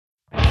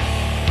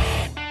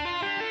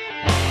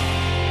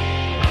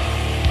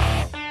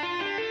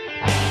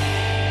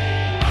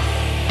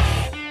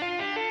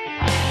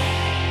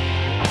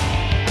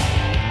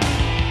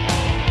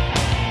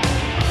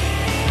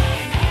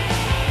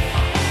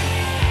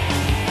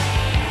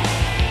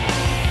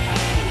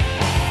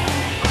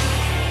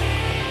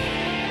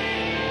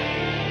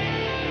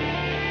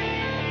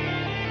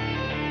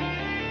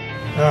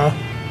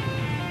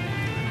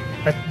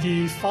But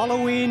the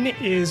following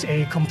is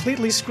a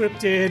completely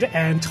scripted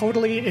and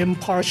totally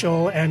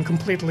impartial and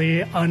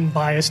completely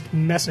unbiased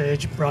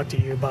message brought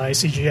to you by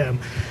CGM.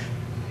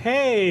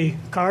 Hey,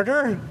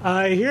 Carter,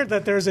 I hear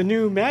that there's a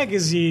new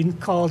magazine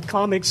called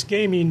Comics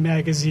Gaming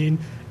Magazine,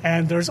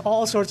 and there's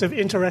all sorts of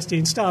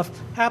interesting stuff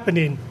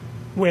happening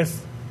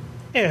with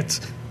it.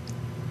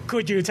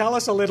 Could you tell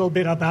us a little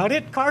bit about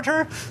it,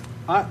 Carter?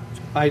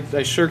 I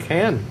sure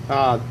can.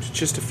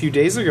 Just a few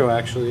days ago,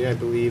 actually, I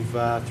believe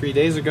 3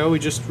 days ago, we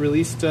just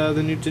released the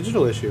new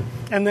digital issue.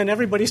 And then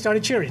everybody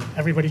started cheering.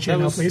 Everybody cheer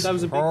now, please. That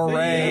was a big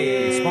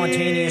Hooray! thing.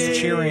 Spontaneous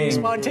cheering.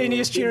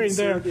 Spontaneous cheering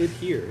there. Insert it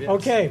here, yes.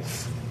 Okay.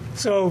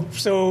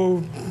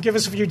 So give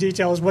us a few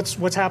details.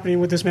 What's happening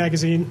with this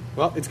magazine?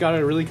 Well, it's got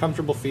a really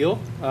comfortable feel.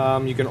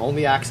 You can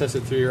only access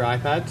it through your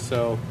iPad,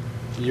 so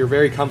you're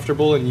very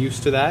comfortable and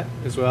used to that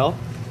as well.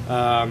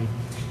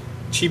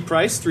 Cheap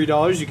price,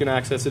 $3. You can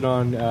access it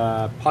on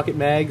Pocket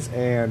Mags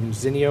and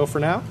Zinio for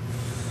now.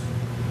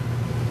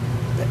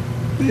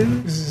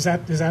 Is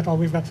that all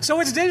we've got? So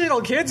it's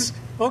digital, kids.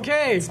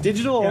 Okay. It's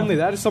digital Yeah. only.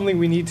 That is something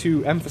we need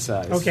to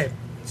emphasize. Okay.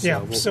 So Yeah.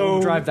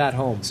 we'll drive that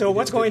home. So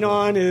what's going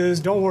on is,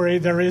 don't worry,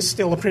 there is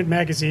still a print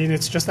magazine.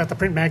 It's just that the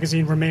print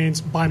magazine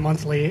remains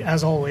bi-monthly,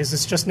 as always.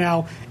 It's just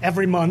now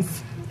every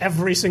month.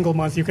 Every single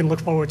month, you can look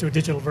forward to a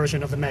digital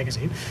version of the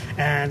magazine.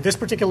 And this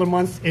particular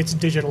month, it's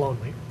digital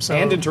only. So,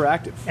 And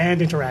interactive.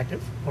 And interactive,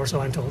 or so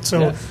I'm told.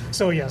 So, Yes.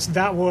 so yes,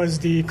 that was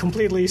the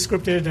completely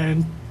scripted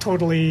and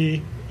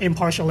totally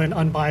impartial and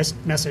unbiased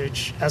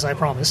message, as I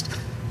promised.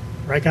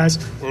 Right, guys?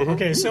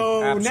 Okay,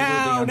 so Absolutely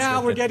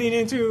now we're unscripted. getting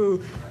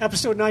into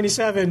episode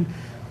 97.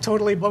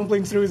 Totally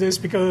bumbling through this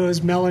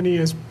because Melanie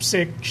is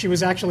sick. She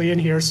was actually in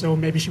here, so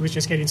maybe she was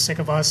just getting sick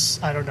of us.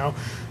 I don't know.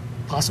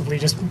 Possibly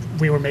just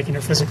we were making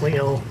her physically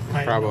ill.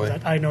 Probably.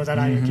 I know that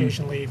I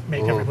occasionally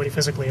make everybody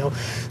physically ill.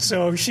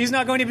 So she's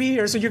not going to be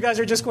here, so you guys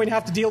are just going to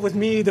have to deal with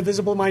me, the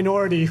visible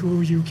minority,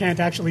 who you can't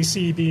actually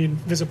see being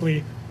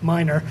visibly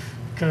minor,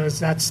 because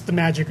that's the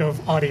magic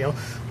of audio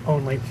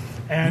only.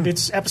 And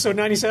it's episode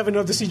 97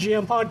 of the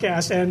CGM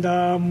podcast,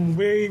 and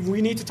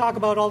we need to talk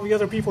about all the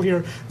other people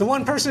here. The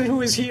one person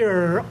who is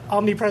here,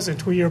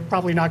 omnipresent, who you're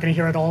probably not going to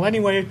hear at all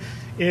anyway,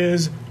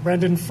 is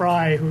Brendan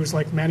Fry, who's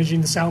like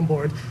managing the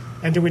soundboard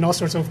and doing all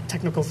sorts of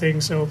technical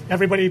things. So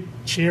everybody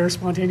cheer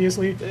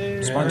spontaneously.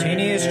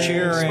 Spontaneous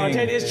cheering.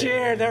 Spontaneous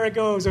cheer. There it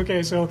goes.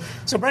 Okay, so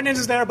Brendan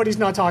is there, but he's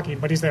not talking,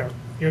 but he's there.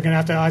 You're going to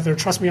have to either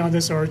trust me on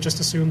this or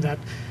just assume that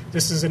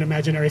this is an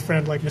imaginary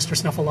friend like Mr.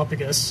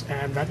 Snuffleupagus,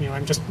 and that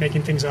I'm just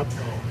making things up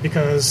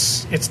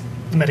because it's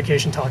the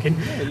medication talking.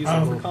 Yeah, use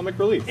it for comic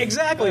relief.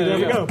 Exactly. There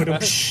we go.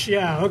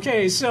 Yeah.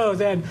 Okay. So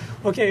then,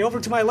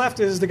 over to my left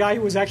is the guy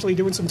who was actually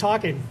doing some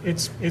talking.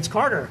 It's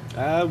Carter.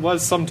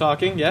 Was some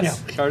talking, yes,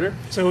 Yeah. Carter.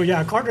 So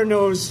yeah, Carter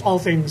knows all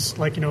things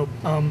like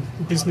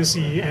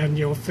businessy and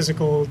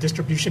physical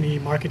distribution-y,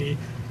 markety kind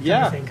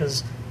Yeah. of thing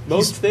because.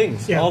 Most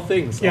things. Yeah. All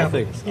things. Yeah. All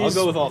things. I'll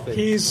go with all things.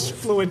 He's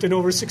fluent in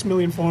over 6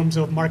 million forms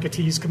of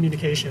marketees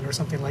communication or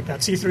something like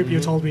that.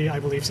 C-3PO told me, I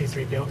believe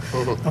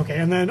C-3PO. Okay,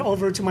 and then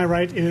over to my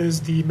right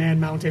is the Man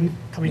Mountain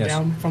coming Yes.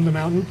 down from the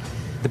mountain.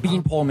 The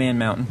Beanpole Man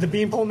Mountain. The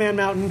Beanpole Man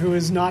Mountain, who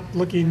is not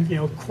looking,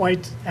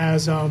 quite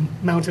as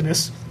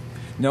mountainous.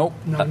 Nope.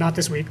 No, not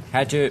this week.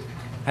 Had to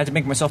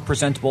make myself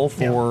presentable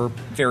for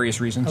various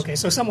reasons. Okay,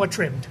 so somewhat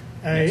trimmed.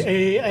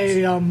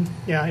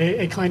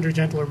 A kinder,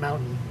 gentler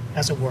mountain,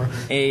 as it were.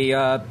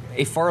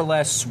 A far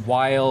less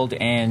wild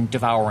and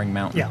devouring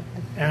mountain. Yeah,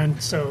 and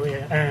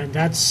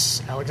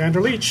that's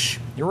Alexander Leach.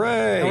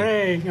 Hooray!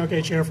 Hooray!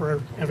 Okay, cheer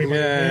for everybody.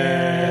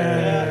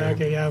 Yeah.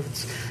 Okay, yeah,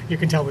 you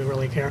can tell we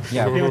really care.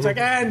 Yeah. It's like,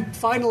 and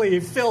finally,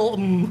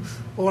 Phil,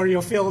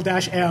 or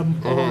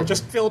Phil-M, or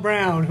just Phil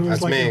Brown, who's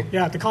That's like, me.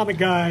 the comic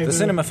guy, The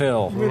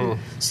Cinemaphil.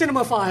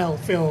 Cinemaphile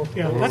Phil.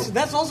 Yeah,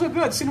 that's also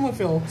good.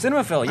 Cinemaphil.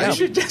 Cinemaphil, I yeah.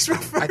 should just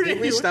refer I to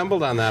think we you.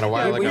 stumbled on that a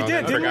while Yeah, we ago. did,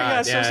 I didn't we?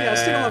 forgot.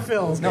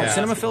 Cinemaphil. No, Yeah.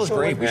 Cinemaphil is So,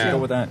 great. We should yeah. go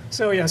with that.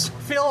 So yes,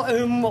 Phil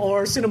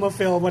or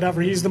Cinemaphil,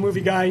 whatever. He's the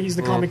movie guy. He's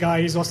the comic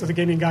guy. He's also the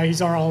gaming guy.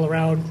 He's our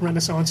all-around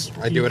Renaissance.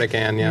 I do what I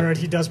can, yeah. Nerd.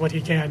 He does what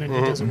he can, and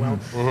he does it well.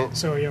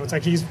 So it's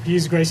like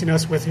he's gracing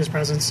us with his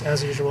presence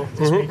as usual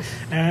this week,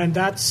 and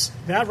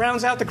that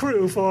rounds out the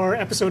crew for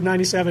episode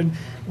 97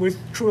 with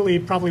truly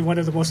probably one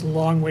of the most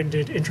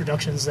long-winded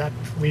introductions that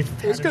we've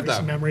had was in good,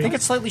 recent though. memory. I think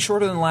it's slightly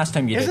shorter than the last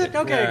time you Is did it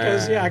okay?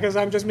 Because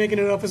I'm just making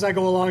it up as I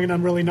go along, and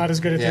I'm really not as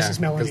good at this as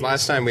Melanie. because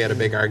last time we had a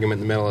big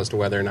argument in the middle as to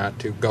whether or not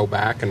to go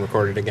back and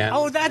record it again.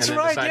 Oh, that's and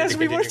then right. decided Yes, to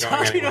we were continue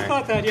going talking anyway.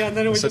 about that. Yeah, and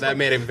then it was So just that like,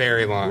 made it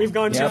very long. we've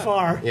gone too Yeah.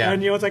 far. Yeah.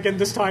 And it's like, and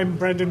this time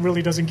Brendan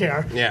really doesn't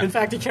care. Yeah. In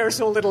fact, he cares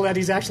so little that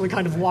he's actually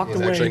kind of walked He's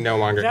away. actually no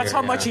longer That's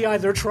here, how much yeah. he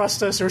either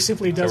trusts us or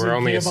simply So doesn't. we're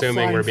only give a assuming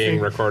flying we're being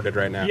fig. recorded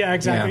right now. Yeah,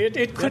 exactly. Yeah.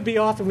 It could be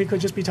off, and we could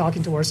just be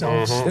talking to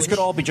ourselves. This could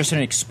all be just an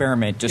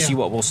experiment to Yeah. see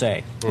what we'll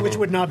say. Which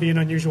would not be an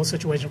unusual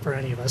situation for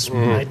any of us,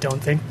 I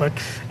don't think. But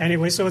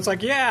anyway, so it's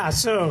like,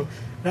 so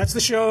that's the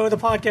show, the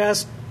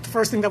podcast. The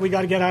first thing that we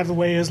got to get out of the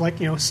way is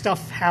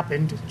stuff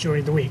happened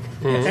during the week,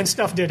 and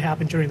stuff did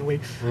happen during the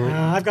week.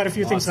 I've got a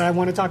few things that I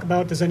want to talk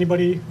about. Does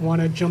anybody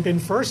want to jump in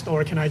first,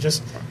 or can I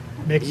just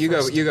make You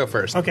first? go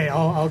first. Okay,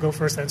 I'll go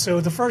first then.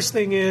 So the first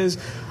thing is,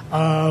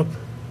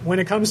 when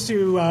it comes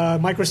to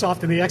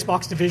Microsoft and the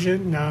Xbox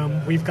division,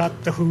 we've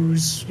got the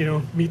Who's,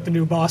 meet the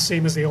new boss,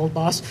 same as the old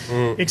boss,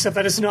 except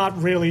that it's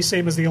not really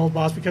same as the old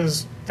boss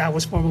because that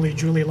was formerly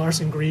Julie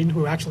Larson-Green,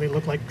 who actually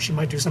looked like she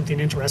might do something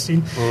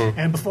interesting.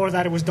 And before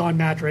that, it was Don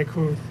Matrick,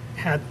 who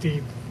had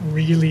the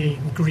really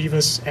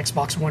grievous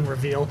Xbox One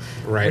reveal,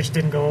 Right. which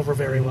didn't go over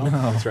very well.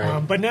 That's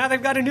right. But now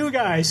they've got a new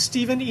guy,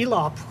 Stephen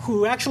Elop,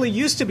 who actually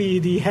used to be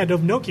the head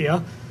of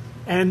Nokia,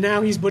 and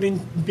now he's been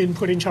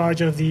put in charge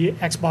of the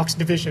Xbox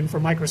division for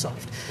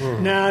Microsoft.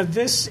 Now,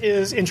 this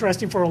is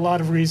interesting for a lot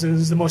of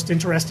reasons. The most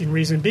interesting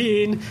reason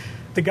being,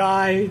 the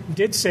guy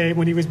did say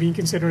when he was being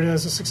considered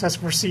as a successor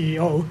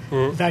CEO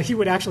that he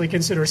would actually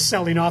consider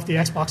selling off the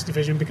Xbox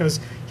division because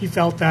he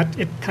felt that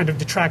it kind of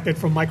detracted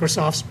from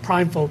Microsoft's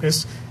prime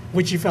focus,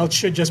 which he felt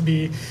should just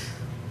be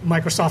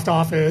Microsoft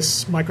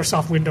Office,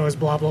 Microsoft Windows,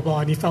 blah, blah,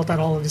 blah. And he felt that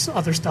all of this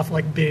other stuff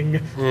like Bing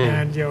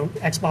and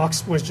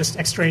Xbox was just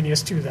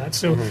extraneous to that.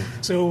 So,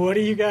 so what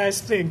do you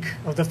guys think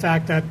of the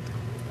fact that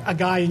a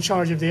guy in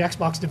charge of the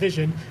Xbox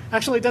division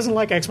actually doesn't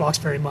like Xbox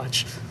very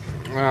much?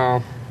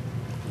 Well,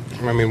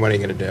 I mean, what are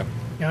you going to do?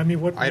 Yeah, I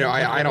mean, what? I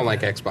don't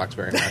like Xbox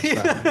very much.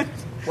 So.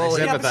 Well, I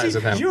Yeah, but sympathize see,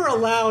 with him. you're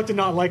allowed to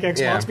not like Xbox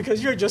Yeah.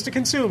 because you're just a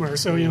consumer.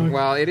 So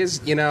Well, it is,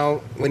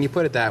 when you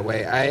put it that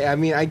way, I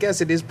mean, I guess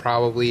it is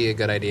probably a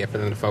good idea for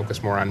them to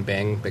focus more on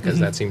Bing because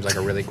that seems like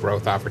a really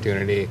growth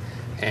opportunity.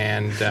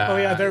 And oh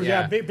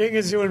yeah, Bing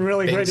is doing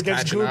really Bing's great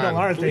against catching Google, on.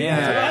 aren't they? Yeah.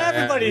 It's like, Yeah,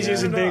 everybody's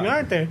using Bing,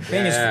 aren't they?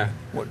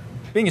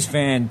 Bing is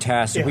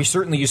fantastic. Yeah. We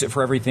certainly use it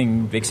for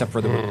everything except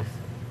for the.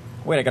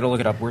 Wait, I got to look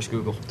it up. Where's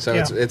Google? So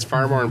Yeah. it's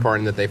far more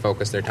important that they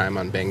focus their time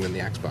on Bing than the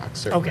Xbox.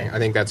 Certainly. Okay. I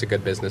think that's a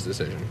good business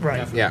decision.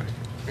 Right. Yeah.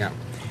 Yeah.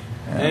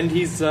 And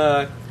he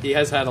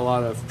has had a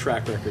lot of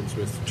track records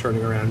with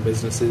turning around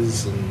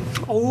businesses, and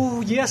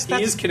Oh yes, He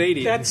is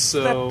Canadian,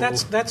 so-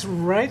 that's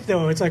right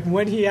though. It's like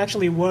when he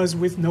actually was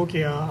with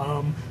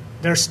Nokia,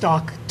 their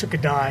stock took a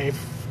dive.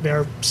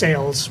 Their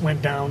sales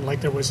went down like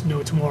there was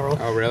no tomorrow.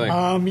 Oh, really?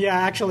 Yeah,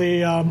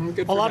 actually, a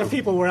good for lot him. of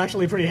people were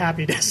actually pretty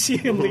happy to see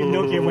him leave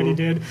Nokia when he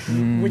did,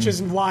 which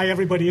is why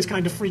everybody is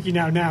kind of freaking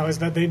out now, is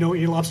that they know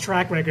Elop's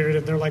track record,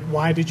 and they're like,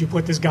 why did you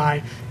put this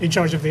guy in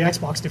charge of the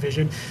Xbox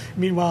division?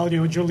 Meanwhile,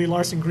 Julie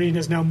Larson-Green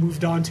has now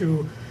moved on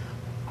to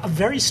a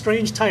very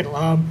strange title.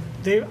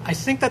 I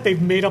think that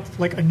they've made up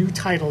like a new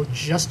title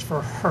just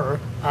for her.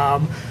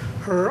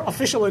 Her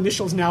official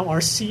initials now are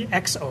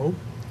CXO,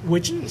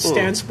 which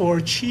stands for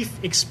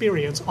Chief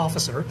Experience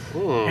Officer,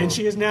 and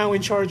she is now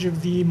in charge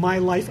of the My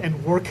Life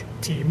and Work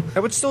team.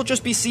 That would still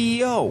just be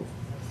CEO.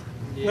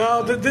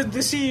 Well, the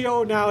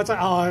CEO now, it's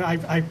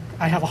like,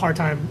 I have a hard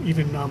time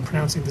even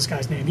pronouncing this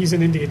guy's name. He's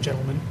an Indian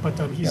gentleman, but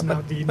he's now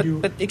the new.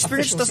 But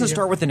experience official doesn't CEO.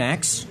 start with an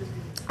X.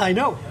 I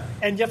know,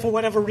 and yet for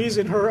whatever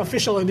reason, her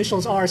official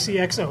initials are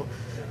CXO.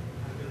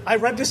 I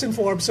read this in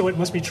Forbes, so it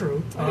must be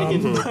true. Okay.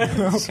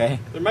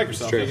 they're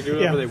Microsoft. True. They can do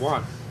whatever Yeah. they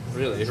want,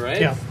 really,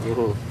 right? Yeah.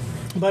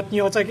 But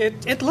it's like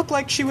it looked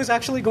like she was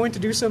actually going to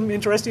do some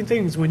interesting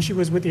things when she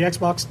was with the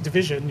Xbox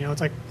division.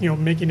 It's like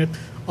making it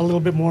a little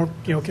bit more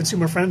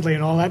consumer friendly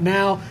and all that.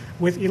 Now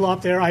with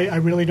Elop there, I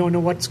really don't know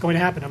what's going to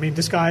happen. I mean,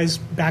 this guy's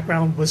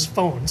background was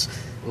phones,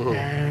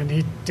 and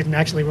he didn't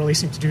actually really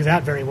seem to do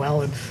that very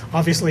well. And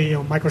obviously,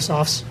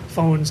 Microsoft's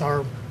phones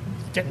are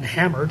getting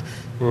hammered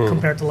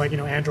compared to like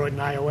Android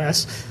and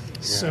iOS.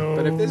 So,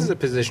 But if this is a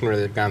position where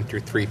they've gone through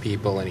 3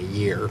 people in a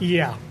year,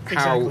 yeah,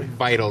 how exactly.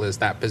 vital is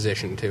that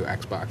position to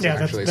Xbox Yeah,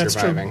 actually that's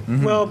surviving?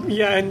 true. Well,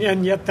 yeah,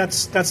 and yet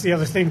that's the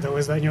other thing though,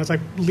 is that it's like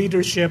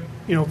leadership,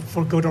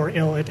 for good or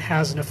ill, it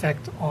has an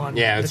effect on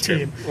Yeah, the that's true.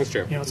 team. That's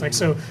true. It's like,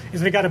 so if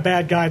they got a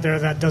bad guy there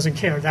that doesn't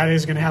care, that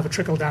is going to have a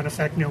trickle down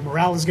effect.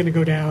 Morale is going to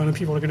go down, and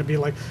people are going to be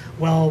like,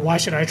 well, why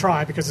should I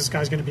try? Because this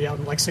guy's going to be out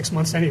in like 6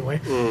 months anyway.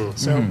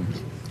 So.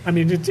 I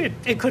mean,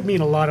 it could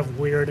mean a lot of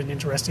weird and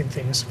interesting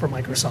things for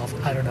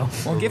Microsoft. I don't know.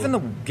 Well,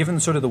 given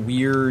sort of the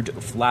weird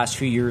last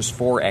few years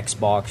for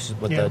Xbox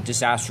with Yeah. the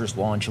disastrous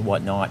launch and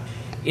whatnot,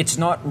 it's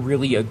not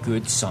really a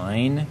good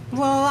sign.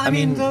 Well, I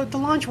mean, mean- the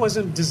launch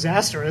wasn't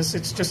disastrous.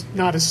 It's just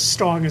not as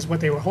strong as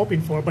what they were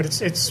hoping for. But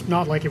it's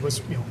not like it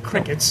was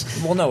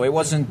crickets. Well, no, it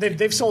wasn't.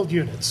 They've sold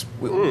units.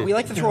 We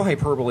like to throw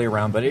hyperbole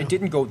around, but it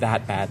didn't go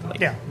that badly.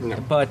 Yeah.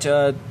 But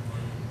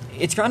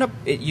it's kind of.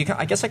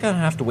 I guess I kind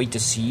of have to wait to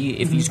see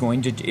if he's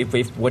going to.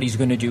 If what he's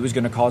going to do is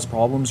going to cause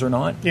problems or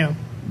not. Yeah.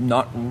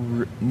 Not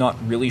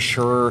really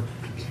sure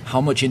how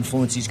much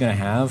influence he's going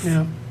to have.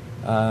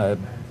 Yeah.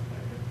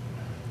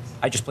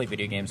 I just play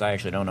video games. I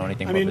actually don't know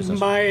anything I about mean, business.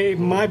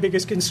 my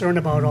biggest concern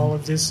about all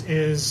of this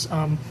is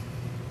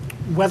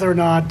whether or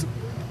not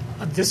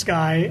this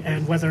guy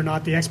and whether or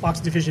not the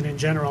Xbox division in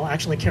general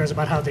actually cares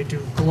about how they do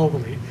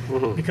globally.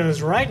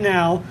 Because right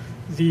now,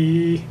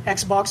 the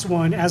Xbox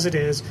One as it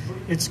is,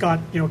 it's got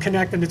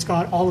Kinect, and it's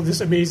got all of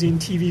this amazing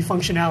TV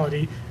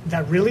functionality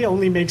that really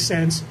only makes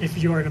sense if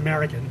you're an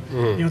American.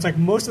 It's like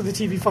most of the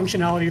TV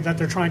functionality that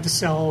they're trying to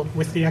sell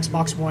with the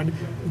Xbox One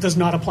does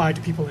not apply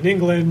to people in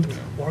England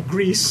or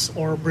Greece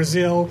or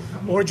Brazil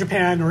or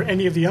Japan or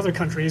any of the other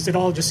countries. It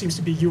all just seems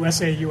to be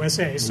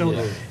USA.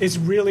 So it's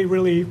really,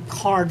 really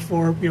hard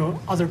for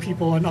other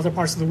people in other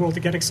parts of the world to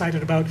get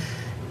excited about.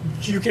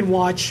 You can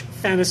watch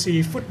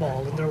fantasy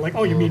football, and they're like,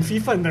 "Oh, you mean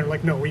FIFA?" And they're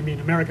like, "No, we mean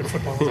American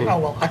football." It's like, "Oh,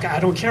 well, I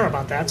don't care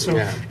about that." So,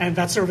 and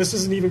that service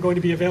isn't even going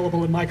to be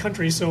available in my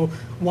country. So,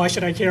 why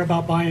should I care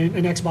about buying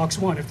an Xbox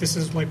One if this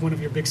is like one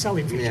of your big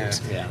selling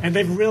features? And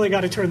they've really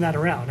got to turn that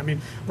around. I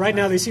mean, right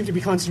now they seem to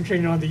be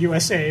concentrating on the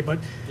USA, but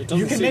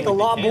you can make a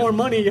lot more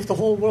money if the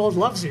whole world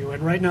loves you.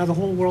 And right now, the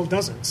whole world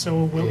doesn't.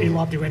 So, will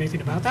ELOP do anything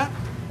about that?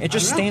 It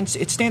just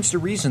stands to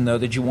reason, though,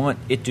 that you want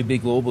it to be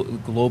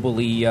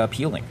globally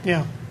appealing.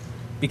 Yeah.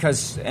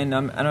 Because, and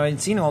I've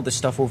seen all this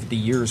stuff over the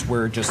years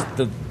where just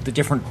the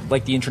different,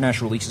 like the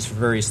international releases for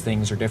various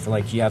things are different.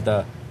 Like you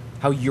have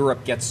how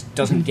Europe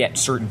doesn't get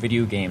certain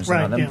video games.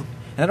 Right, and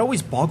that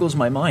always boggles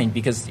my mind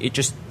because it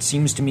just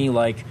seems to me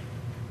like,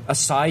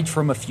 aside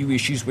from a few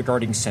issues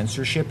regarding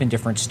censorship and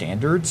different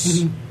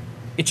standards,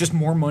 it's just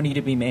more money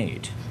to be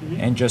made.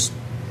 And just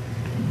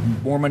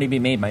more money to be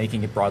made by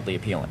making it broadly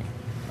appealing.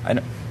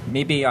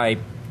 Maybe I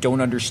don't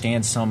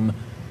understand some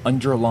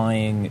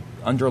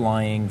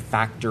underlying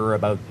factor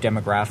about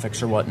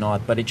demographics or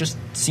whatnot, but it just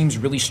seems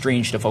really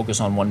strange to focus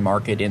on one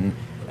market in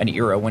an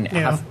era when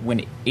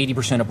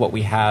 80% of what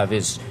we have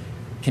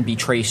can be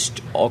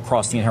traced all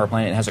across the entire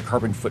planet and has a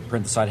carbon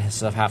footprint the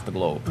size of half the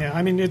globe. Yeah,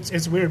 I mean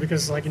it's weird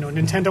because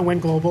Nintendo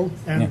went global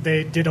and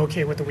they did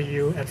okay with the Wii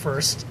U at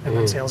first, and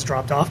then sales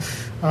dropped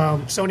off.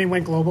 Sony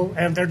went global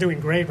and they're doing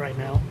great right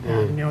now.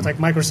 And it's like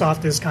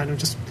Microsoft is kind of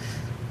just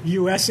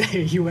USA.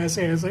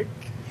 It's like.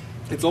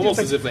 It's almost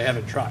as if they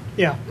haven't tried.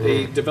 Yeah.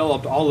 They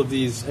developed all of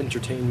these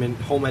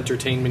home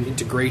entertainment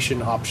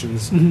integration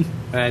options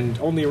and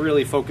only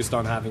really focused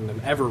on having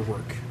them ever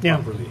work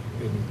properly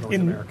in North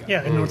America.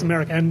 Yeah, in North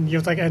America.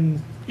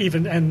 And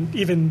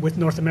even with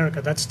North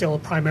America, that's still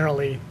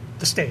primarily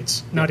the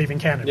States, not even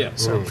Canada. Yeah.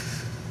 So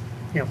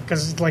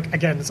because it's like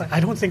I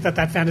don't think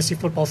that fantasy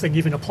football thing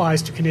even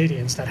applies to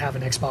Canadians that have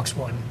an Xbox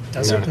One.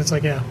 Does it? It's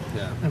like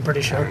I'm pretty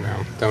sure.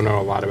 I don't know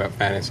a lot about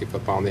fantasy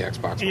football on the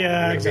Xbox One.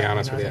 Yeah, to be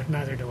honest with you.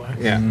 Neither do I.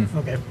 Yeah.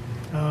 Okay.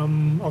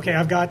 Okay,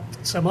 I've got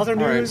some other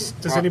news.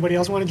 Right. Does anybody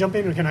else want to jump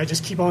in, or can I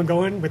just keep on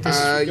going with this?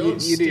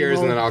 You do yours,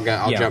 and then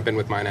I'll jump in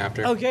with mine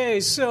after. Okay,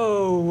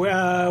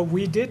 so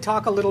we did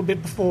talk a little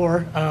bit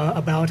before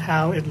about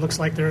how it looks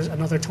like there's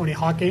another Tony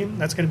Hawk game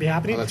that's going to be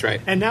happening. Oh, that's right.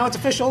 And now it's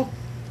official.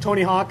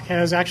 Tony Hawk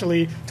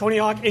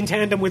in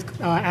tandem with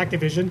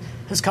Activision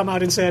has come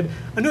out and said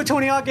a new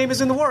Tony Hawk game is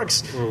in the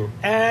works,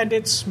 and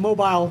it's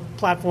mobile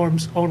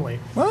platforms only.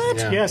 What?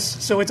 Yeah.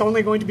 Yes, so it's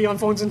only going to be on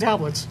phones and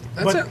tablets.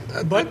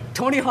 But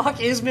Tony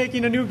Hawk is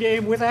making a new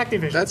game with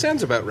Activision. That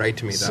sounds about right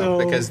to me, though, So-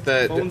 because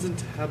Phones and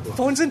tablets.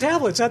 Phones and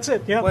tablets, that's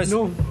it. Yeah,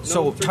 So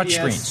 3DS,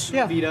 touchscreens.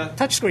 yeah, Vita.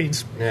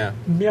 touchscreens. yeah.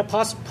 Yeah,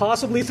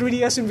 possibly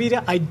 3DS and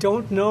Vita. I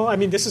don't know. I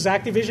mean, this is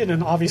Activision,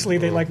 and obviously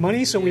they like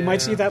money, so we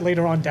might see that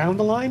later on down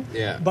the line.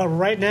 Yeah. But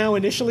right now,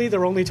 initially,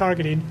 they're only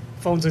targeting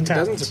phones and It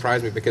doesn't tablets.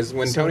 surprise me because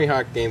when Tony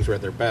Hawk games were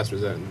at their best,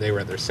 they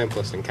were at their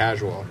simplest and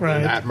casual. Right.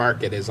 And that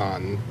market is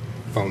on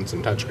phones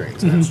and touchscreens.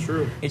 That's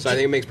true. So I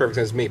think it makes perfect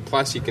sense to me.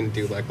 Plus, you can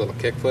do like little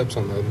kick flips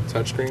on the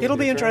touchscreen. It'll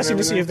be interesting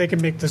to see if they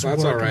can make this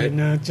That's work. all right. I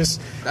mean,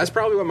 That's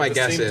probably what my At the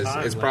guess same is.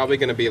 time, It's like- probably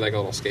going to be like a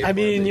little skateboard. I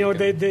mean, that you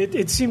can-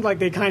 it seemed like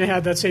they kind of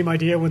had that same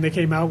idea when they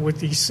came out with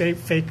the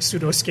fake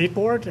pseudo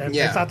skateboard, and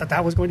they thought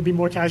that was going to be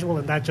more casual,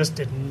 and that just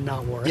did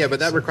not work. Yeah, but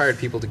that required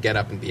people to get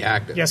up and be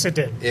active. Yes, it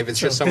did. If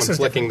it's So just someone this is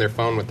flicking their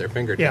phone with their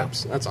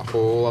fingertips, that's a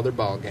whole other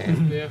ball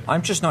game. Yeah.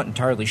 I'm just not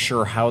entirely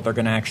sure how they're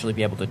going to actually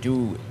be able to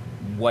do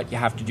what you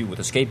have to do with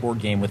a skateboard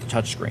game with a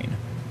touchscreen.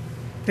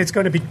 It's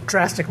going to be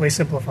drastically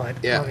simplified.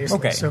 Yeah. Obviously.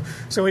 Okay.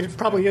 So it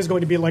probably is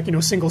going to be like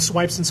single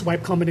swipes and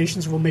swipe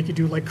combinations will make you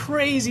do like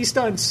crazy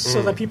stunts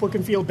so that people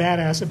can feel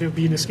badass about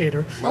being a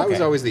skater. Well, that was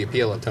always the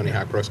appeal of Tony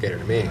Hawk Pro Skater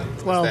to me.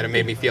 Well, That it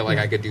made me feel like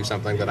I could do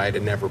something that I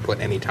had never put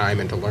any time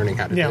into learning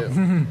how to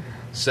do.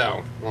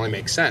 So it only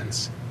makes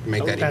sense.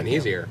 Make that even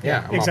easier.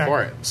 Yeah, I'm exactly. all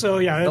for it. So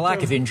yeah, The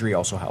lack of injury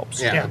also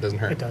helps. Yeah, it doesn't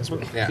hurt. It does.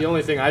 Yeah. The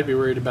only thing I'd be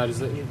worried about is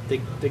that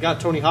they got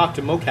Tony Hawk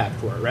to mocap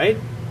for it, right?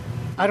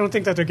 I don't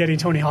think that they're getting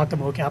Tony Hawk to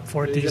mocap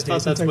for it I these just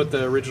days. thought that's It's like- what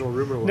the original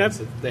rumor was. Nope.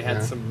 That they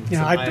had some. Yeah,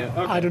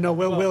 some I don't know.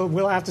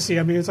 We'll have to see.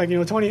 I mean, it's like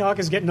Tony Hawk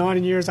is getting on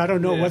in years. I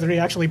don't know Yeah. whether he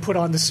actually put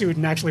on the suit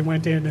and actually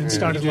went in and He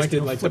started just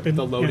did like flipping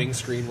the loading Yeah.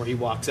 screen where he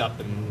walks up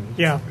and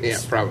Yeah. Yeah,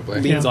 probably.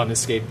 leans Yeah. on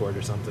his skateboard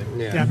or something.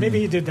 Yeah, maybe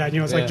he did that.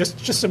 It's like Yeah.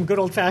 just some good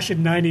old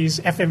fashioned '90s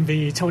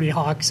FMV. Tony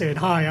Hawk saying,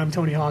 "Hi, I'm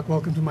Tony Hawk.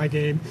 Welcome to my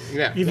game."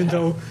 Yeah. Even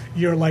though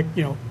you're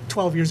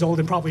 12 years old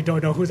and probably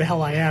don't know who the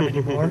hell I am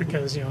anymore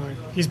because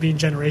he's being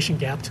generation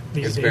gapped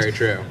these these days.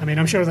 very true. I mean,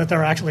 I'm sure that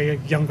there are actually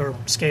younger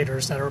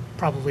skaters that are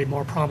probably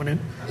more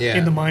prominent Yeah.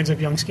 in the minds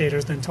of young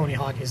skaters than Tony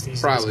Hawk is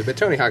these Probably, days. but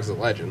Tony Hawk's a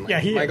legend. Like, Yeah,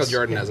 he Michael is.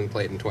 Jordan Yeah. hasn't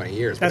played in 20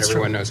 years, but That's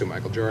everyone true. knows who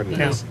Michael Jordan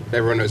Yeah. is.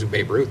 Everyone knows who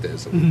Babe Ruth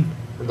is. And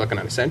we're looking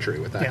at a century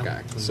with that Yeah.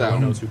 guy. No So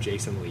one knows who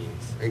Jason Lee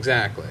is.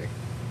 exactly.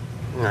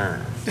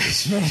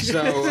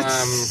 So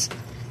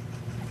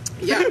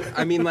yeah,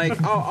 I mean, like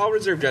I'll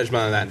reserve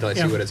judgment on that until I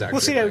see what it's actually.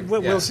 We'll see. like.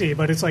 We'll see.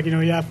 But it's like,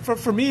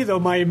 for me though,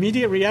 my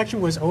immediate reaction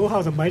was, "Oh,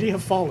 how the mighty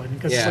have fallen!"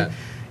 Because Yeah. it's like,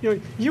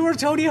 you were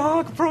Tony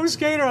Hawk, pro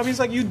skater. I mean, it's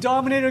like you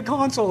dominated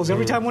consoles.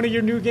 Every time one of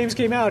your new games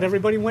came out,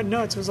 everybody went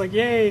nuts. It was like,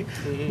 "Yay,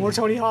 more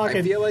Tony Hawk!" I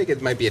And, feel like it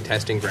might be a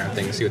testing ground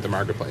thing to see what the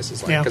marketplace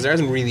is like Yeah. because there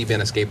hasn't really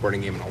been a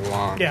skateboarding game in a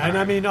long Yeah, time. and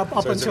I mean, up so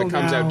if until it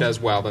comes now, out does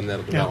well, then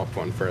they'll develop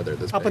one further.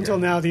 That's up bigger. until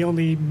now, the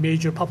only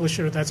major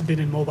publisher that's been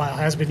in mobile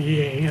has been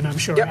EA, and I'm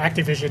sure Yep.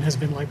 Activision has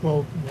been like,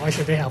 "Well, why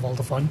should they have all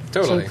the fun?"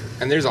 Totally, So,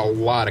 and there's a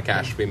lot of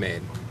cash to be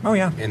made Oh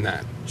yeah. in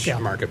that yeah,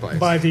 marketplace.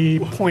 by the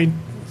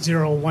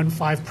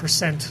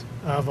 0.015%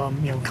 of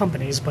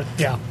companies, but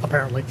yeah,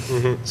 apparently.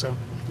 So.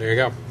 There you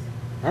go.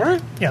 All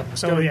right. Yeah,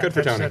 so Good- yeah, good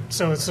for that's Tony.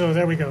 it. So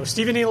there we go.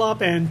 Stephen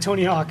Elop and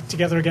Tony Hawk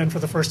together again for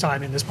the first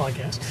time in this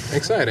podcast.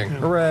 Exciting.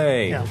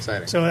 Hooray! Yeah.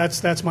 Exciting. So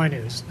that's my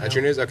news. That's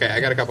your news? Okay, I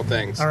got a couple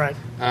things. All right.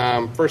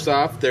 First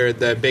off,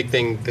 the big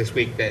thing this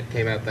week that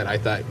came out that I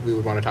thought we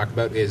would want to talk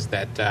about is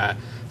that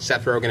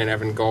Seth Rogen and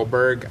Evan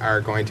Goldberg are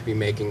going to be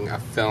making a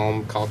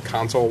film called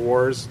Console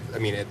Wars. I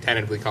mean, it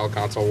tentatively called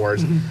Console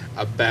Wars,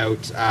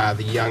 about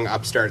the young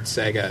upstart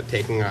Sega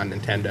taking on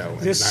Nintendo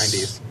in This the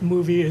 90s.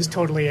 movie is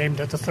totally aimed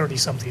at the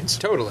 30-somethings.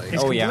 Totally.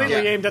 It's Oh, yeah.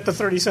 completely Yeah. aimed at the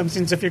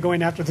 30-somethings if you're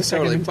going after the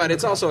second. Totally, but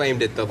it's also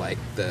aimed at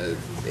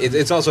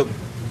it's also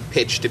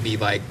pitched to be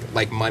like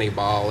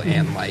Moneyball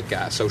and like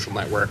Social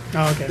Network.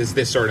 Oh, okay.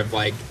 This sort of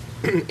like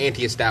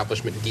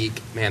anti-establishment geek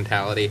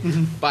mentality,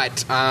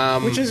 but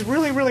which is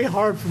really, really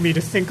hard for me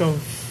to think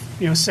of,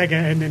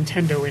 Sega and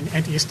Nintendo in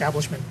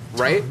anti-establishment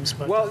right? terms.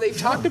 But, Well, they've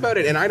talked about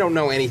it, and I don't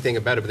know anything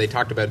about it, but they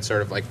talked about it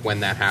sort of like when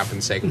that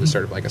happened. Sega was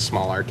sort of like a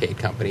small arcade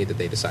company that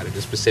they decided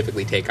to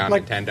specifically take on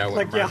Nintendo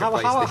in a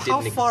marketplace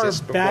that didn't far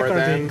exist back before are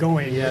then. they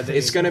going? Yeah,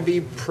 It's going to be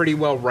pretty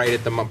well right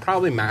at the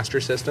probably Master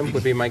System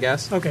would be my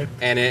guess. Okay.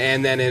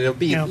 and then it'll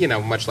be Yeah.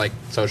 much like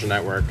Social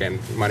Network and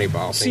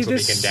Moneyball, See, things will be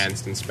this-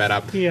 condensed and sped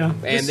up. Yeah,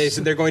 and this-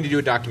 they're going to do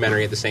a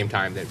documentary at the same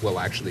time that will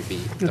actually be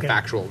the Okay.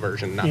 factual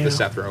version, not Yeah. the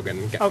Seth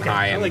Rogen getting Okay.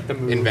 high I and like the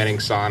move. inventing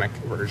Sonic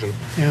version.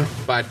 Yeah.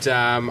 But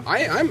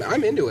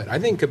I'm into it. I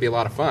think it could be a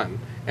lot of fun,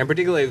 and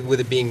particularly with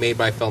it being made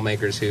by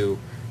filmmakers who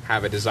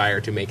have a desire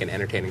to make an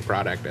entertaining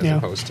product as Yeah.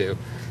 opposed to,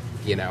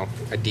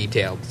 a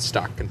detailed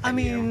stock I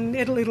compendium. mean,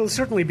 it'll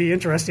certainly be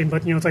interesting,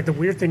 but it's like the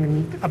weird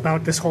thing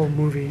about this whole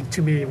movie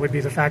to me would be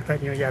the fact that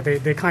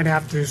they kind of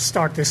have to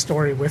start this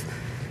story with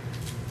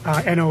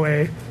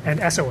NOA and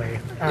SOA,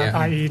 Yeah.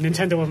 i.e.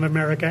 Nintendo of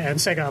America and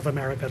Sega of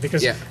America,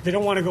 because Yeah. they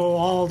don't want to go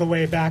all the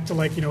way back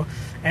to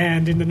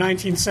and in the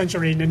 19th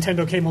century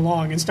Nintendo came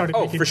along and started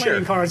Oh, making for playing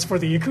sure. cards for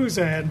the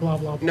Yakuza and blah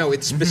blah blah. No,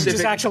 it's Which specific.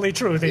 is actually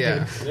true. They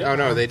Yeah. did. Oh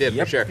no, they did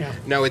Yep. for sure. Yeah.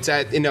 No, it's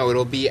at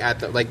it'll be at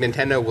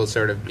Nintendo will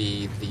sort of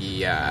be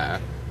the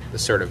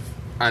sort of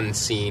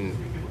unseen.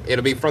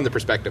 It'll be from the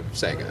perspective of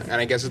Sega, and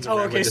I guess it's. Oh,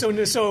 okay. So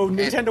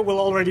Nintendo will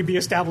already be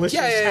established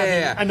as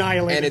having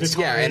annihilated and it's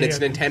Atari and it's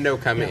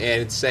Nintendo coming Yeah.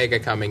 and it's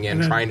Sega coming in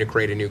And then- trying to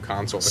create a new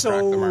console to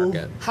crack the So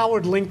market.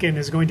 Howard Lincoln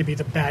is going to be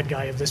the bad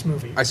guy of this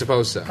movie. I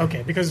suppose so.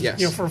 Okay, because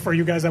Yes. for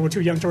you guys that were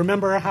too young to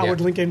remember, Howard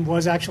Yeah. Lincoln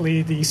was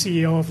actually the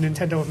CEO of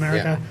Nintendo of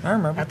America Yeah, I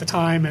remember. at the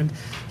time, and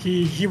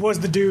he was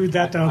the dude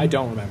that I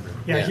don't remember.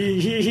 Yeah,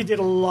 Yeah. He did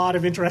a lot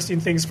of interesting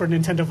things for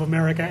Nintendo of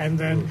America, and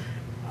then.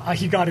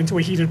 He got into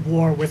a heated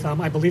war with,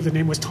 I believe the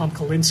name was Tom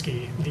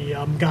Kalinske,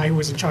 the guy who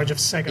was in charge of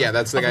Sega. Yeah,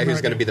 that's the of guy who's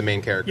America. going to be the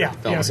main character Yeah, of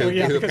the film, yeah, so,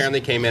 yeah, who because- apparently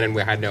came in and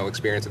had no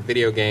experience with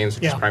video games,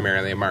 which is Yeah.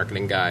 primarily a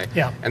marketing guy.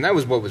 Yeah. And that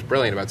was what was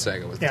brilliant about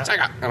Sega, was Yeah.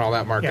 Sega and all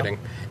that marketing.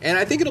 And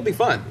I think it'll be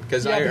fun,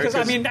 because Yeah, because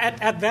I mean, at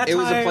that time it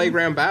was a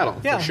playground battle,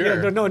 Yeah, for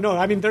sure. yeah, no.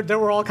 I mean, there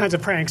were all kinds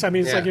of pranks. I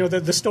mean, it's Yeah.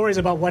 like the stories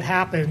about what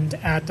happened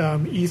at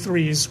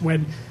E3s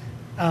when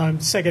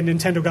Sega and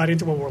Nintendo got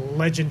into it were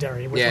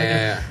legendary. With,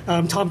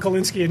 Tom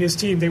Kalinske and his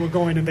team, they were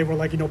going and they were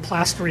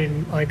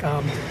plastering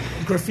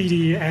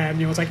graffiti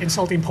and it's like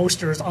insulting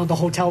posters on the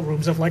hotel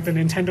rooms of the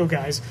Nintendo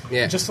guys,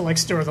 Yeah. just to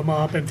stir them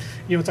up, and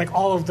it's like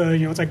all of the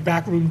it's like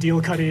backroom deal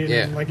cutting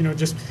Yeah. and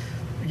just.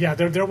 Yeah,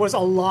 there was a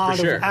lot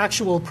For sure. of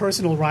actual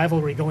personal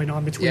rivalry going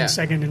on between Yeah.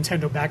 Sega and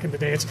Nintendo back in the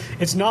day.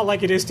 It's not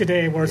like it is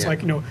today, where it's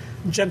Yeah.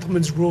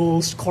 gentlemen's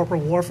rules,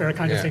 corporate warfare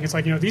kind of Yeah. thing. It's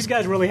like these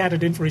guys really had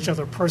it in for each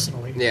other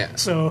personally. Yeah.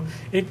 So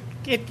it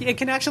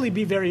can actually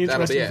be very That'll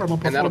be interesting it. from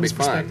a And that'll be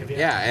performance fun. perspective.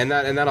 Yeah,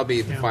 and that'll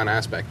be the Yeah. fun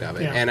aspect of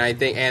it. Yeah. And I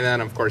think, and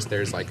then of course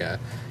there's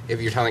if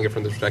you're telling it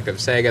from the perspective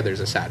of Sega, there's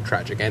a sad,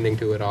 tragic ending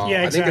to it all. Yeah,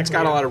 I think it's exactly,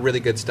 got a yeah. lot of really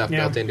good stuff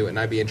Yeah. built into it, and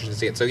I'd be interested to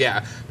see it. So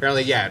yeah,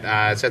 apparently,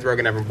 Seth Rogen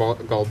and Evan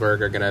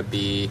Goldberg are going to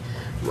be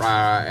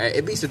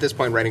at least at this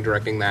point, writing,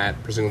 directing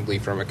that, presumably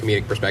from a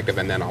comedic perspective,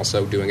 and then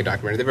also doing a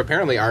documentary. They've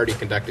apparently already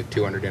conducted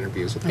 200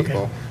 interviews with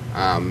people.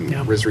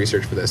 Was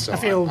research for this, so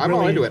I'm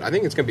all into it. I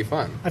think it's going to be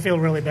fun. I feel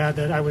really bad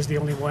that I was the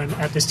only one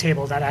at this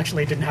table that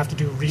actually didn't have to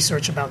do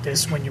research about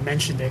this when you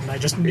mentioned it, and I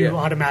just knew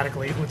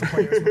automatically what the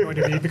players were going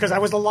to be because I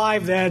was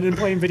alive then and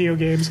playing video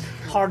games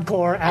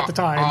hardcore at the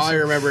time. All I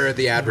remember are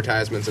the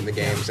advertisements in the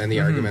games and the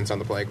arguments on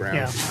the playground.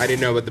 Yeah. I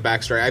didn't know about the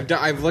backstory.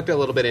 I've looked a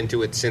little bit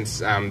into it since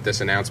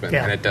this announcement,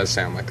 and it does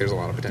sound like there's a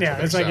lot of potential.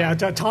 Yeah, it's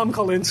like Tom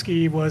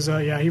Kalinske was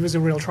he was a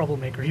real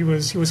troublemaker. He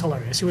was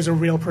hilarious. He was a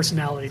real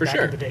personality back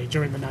in the day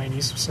during the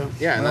 90s. So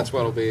yeah, and that's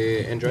what'll be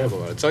enjoyable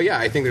about it. So yeah,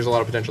 I think there's a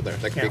lot of potential there.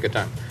 That could be a good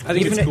time. I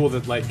think it's cool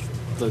that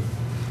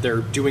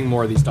they're doing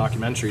more of these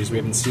documentaries. We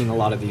haven't seen a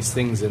lot of these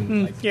things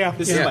in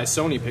this is by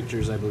Sony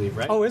Pictures, I believe,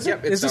 right? Oh, is it?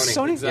 Yep, is this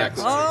Sony?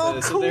 Exactly. Oh,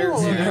 so cool. they're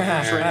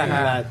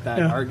that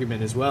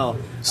argument as well.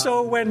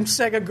 So when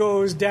Sega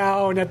goes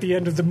down at the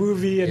end of the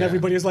movie and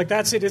everybody is like,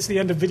 that's it, it's the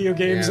end of video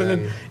games, and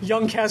then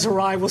young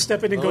Kazurai will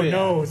step in and go,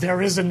 no,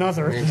 there is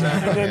another.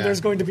 Exactly, and then there's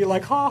going to be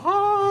like,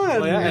 ha-ha,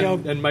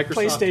 and Microsoft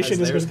PlayStation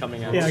has theirs is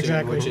coming out soon,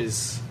 soon, which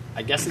is,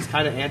 I guess it's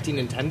kind of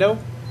anti-Nintendo.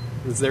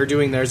 Because they're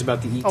doing theirs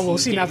about the ET. Oh, well,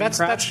 see, now that's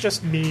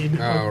just mean.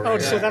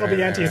 So that'll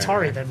be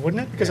anti-Atari then,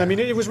 wouldn't it? Because, I mean,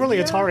 it was really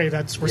Atari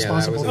that's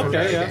responsible for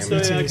it. So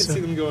I can see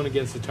them going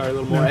against Atari a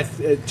little more.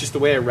 Just the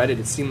way I read it,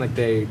 it seemed like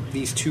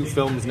these two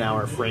films now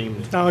are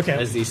framed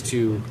as these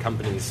two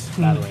companies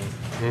battling.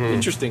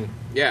 Interesting.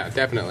 Yeah,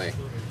 definitely.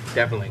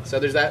 So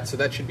there's that. So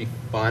that should be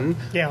fun.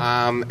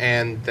 Yeah.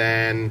 And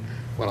then...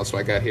 What else do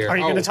I got here? Are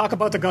you going to talk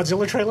about the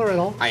Godzilla trailer at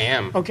all? I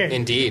am. Okay.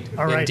 Indeed.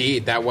 All right.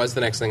 Indeed. That was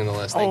the next thing on the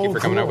list. Thank you for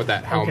coming up with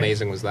that. How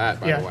amazing was that,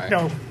 by the way?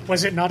 No.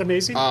 Was it not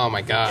amazing? Oh,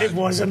 my God. It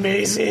was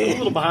amazing. I'm a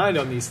little behind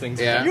on these things.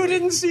 Yeah. You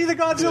didn't see the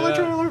Godzilla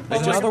trailer?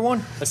 Another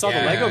one? I saw the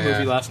Lego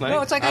movie last night.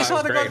 No, it's like I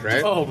saw the Godzilla.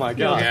 Right? Oh, my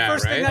God. Yeah, the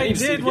first thing I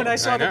did when I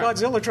saw the know.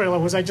 Godzilla trailer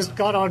was I just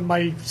got on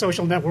my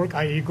social network,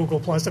 i.e. Google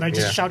Plus, and I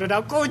just shouted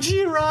out,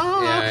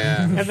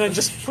 Gojira! And then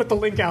just put the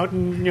link out,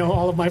 and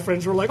all of my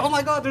friends were like, oh,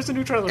 my God, there's a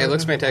new trailer. It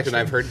looks fantastic.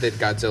 I've heard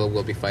that Godzilla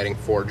will be fighting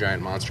 4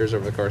 giant monsters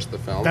over the course of the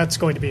film. That's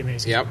going to be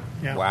amazing. Yep.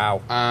 Yeah.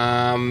 Wow.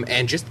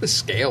 And just the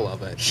scale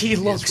of it. He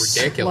looks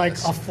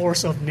ridiculous. like a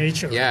force of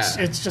nature. Yeah.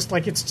 It's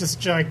just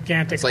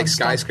gigantic. It's like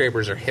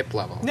skyscrapers are hip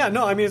level. Yeah,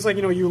 no, I mean, it's like,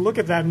 you look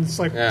at that and it's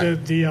like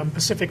the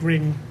Pacific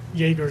Ring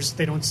Jaegers,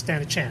 they don't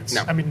stand a chance.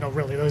 No. I mean, no,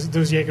 really.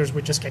 Those Jaegers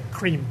would just get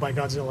creamed by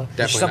Godzilla.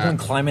 There's someone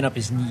climbing up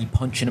his knee,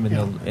 punching him in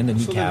the So then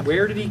kneecap.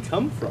 where did he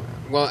come from?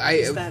 Well,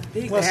 that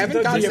big? Well, haven't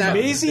the gotten that-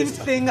 amazing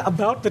thing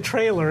about the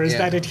trailer is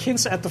that it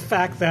hints at the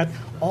fact that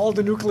all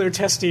the nuclear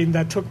testing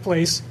that took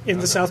place in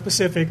the South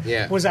Pacific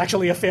was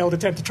actually a failed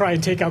attempt to try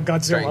and take out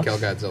Godzilla. Try and kill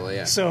Godzilla,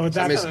 yeah. So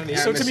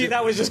to me,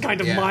 that was just kind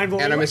of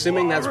mind-blowing. And I'm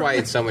assuming that's why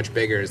it's so much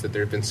bigger, is that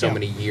there have been so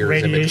many years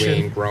Radiation. in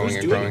between growing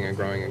and growing and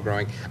growing and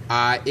growing.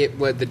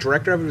 The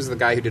director of it was the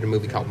guy who did a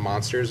movie called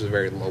Monsters, a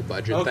very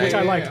low-budget thing. Which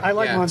I liked. I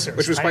like Monsters.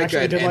 Which was I quite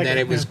actually good. did And like then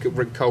it, it was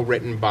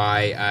co-written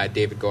by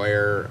David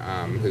Goyer,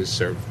 who's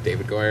sort of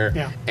David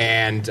Goyer,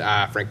 and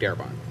Frank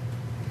Darabont.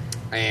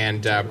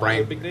 And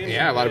Brian, big names.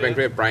 a lot of big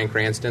names. Bryan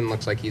Cranston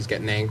looks like he's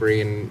getting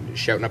angry and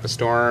shouting up a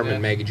storm,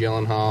 and Maggie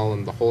Gyllenhaal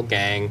and the whole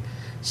gang.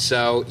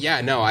 So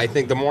I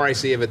think the more I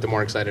see of it, the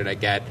more excited I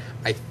get.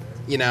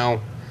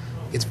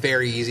 It's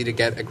very easy to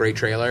get a great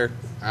trailer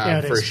for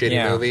a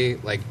shitty movie.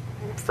 Like,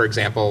 for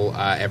example,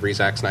 every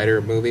Zack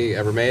Snyder movie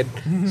ever made.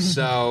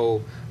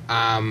 So,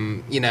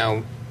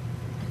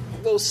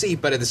 we'll see.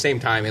 But at the same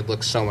time, it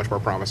looks so much more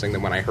promising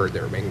than when I heard they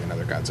were making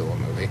another Godzilla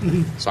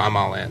movie. So I'm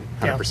all in,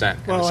 100%.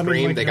 And the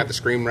Scream, they got the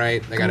Scream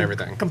right. They got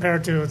everything.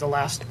 Compared to the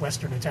last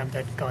Western attempt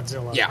at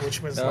Godzilla,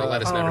 which was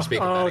let us never speak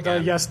about that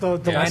again.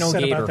 The less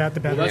said about that, the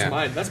better.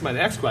 Well, that's my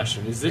next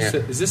question. Is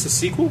this a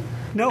sequel?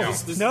 No.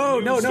 This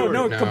No.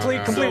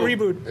 Complete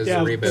reboot. It's a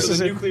reboot. This So is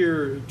the it.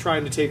 nuclear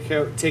trying to take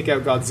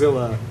out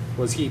Godzilla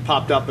was he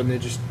popped up and they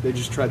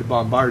just tried to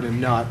bombard him,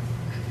 not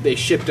they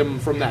shipped him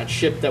from that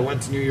ship that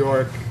went to New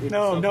York.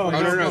 No.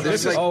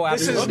 This was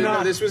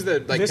the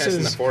test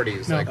in the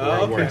 40s, like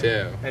World War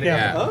II.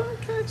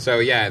 Okay. So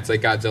it's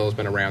like Godzilla's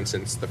been around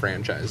since the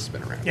franchise has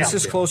been around. This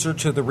is closer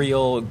to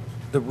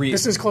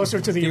This is closer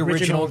to the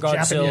original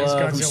Japanese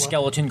Godzilla. Whose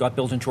skeleton got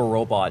built into a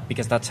robot,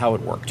 because that's how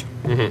it worked.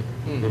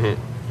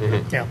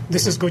 Yeah,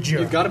 this is Gojira.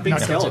 You've got a big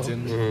not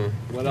skeleton. Godzilla.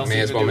 What else? May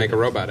as well make a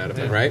robot out of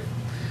it, right?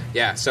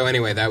 Yeah, so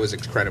anyway, that was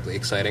incredibly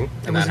exciting.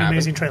 It was an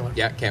amazing trailer.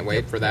 Yeah, can't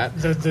wait for that.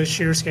 The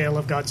sheer scale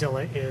of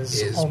Godzilla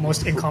is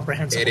almost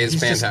incomprehensible. It is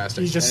fantastic.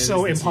 He's just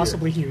so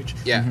impossibly huge.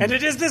 Yeah. And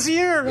it is this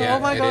year. Yeah,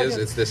 oh my God. it is.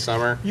 It's this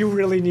summer. You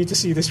really need to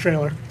see this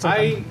trailer.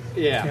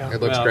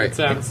 It looks great.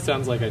 It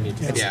sounds like I need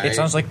to see it. It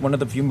sounds like one of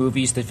the few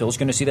movies that Phil's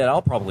going to see that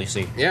I'll probably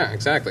see. Yeah,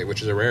 exactly,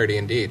 which is a rarity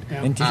indeed.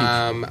 Yeah. Indeed.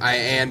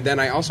 And then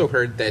I also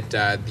heard that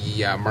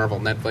the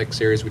Marvel Netflix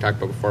series we talked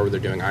about before, where they're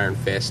doing Iron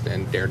Fist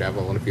and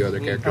Daredevil and a few other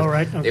characters, Oh,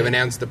 right. Okay. they've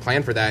announced the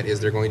plan for that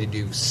is they're going to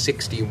do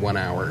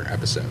 61-hour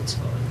episodes.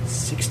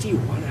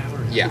 61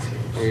 hours. Yeah.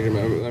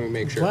 Let me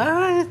make sure.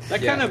 What?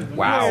 That Yeah. kind of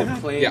Wow.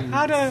 playing Yeah.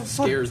 How to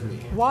scares me.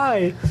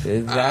 Why?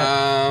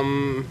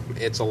 That,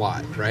 It's a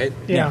lot, right?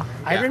 Yeah. Yeah.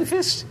 Iron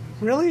Fist?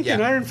 Really? Can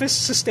Yeah. Iron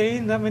Fist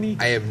sustain that many?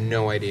 I have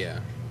no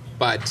idea.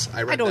 But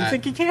I read I don't that,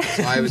 think he can.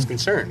 So I was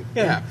concerned.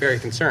 Yeah. Very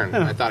concerned.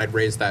 Yeah. I thought I'd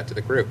raise that to the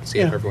group, see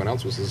if Yeah. everyone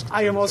else was as concerned.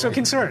 I am also as me.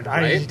 concerned.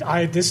 Right?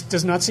 I this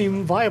does not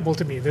seem viable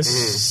to me. This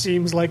Mm-hmm.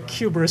 seems like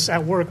hubris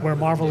at work, where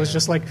Marvel is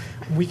just like,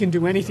 we can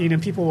do anything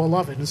and people will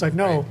love it. And it's like,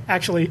 no, Right.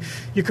 actually,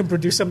 you can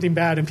produce something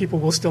bad and people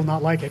will still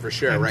not like it. For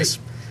sure, And right. this-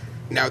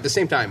 Now, at the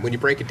same time, when you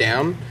break it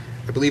down,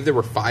 I believe there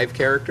were 5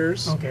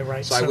 characters. Okay,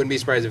 right. So I So- wouldn't be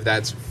surprised if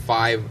that's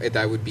 5.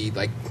 That would be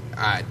like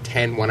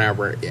 10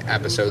 one-hour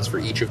episodes for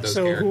each of those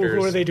so characters.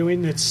 who are they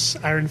doing? It's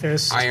Iron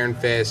Fist. Iron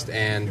Fist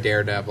and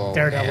Daredevil,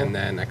 Daredevil. and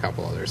then a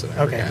couple others that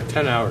I Okay. forget.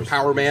 10 hours.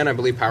 Power Man, I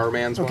believe Power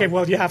Man's Okay,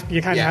 one. well, you kind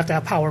of Yeah. have to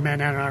have Power Man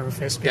and Iron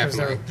Fist because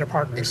Definitely. they're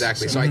partners.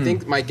 Exactly. So I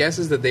think my guess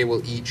is that they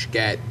will each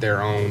get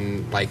their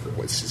own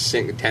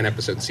 10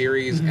 episode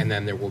series, Mm-hmm. and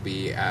then there will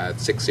be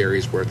 6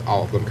 series where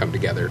all of them come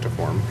together to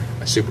form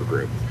a super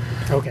group.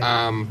 Okay.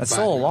 that's but-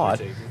 still a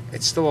lot.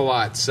 It's still a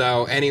lot.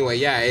 So anyway,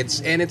 yeah,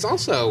 it's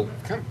also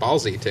kind of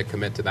ballsy to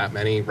commit to that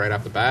many right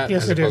off the bat,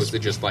 Yes, as it opposed is. to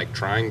just like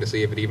trying to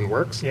see if it even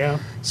works. Yeah.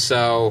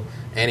 So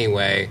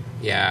anyway,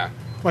 yeah.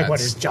 Like, what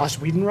that's- is Josh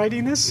Whedon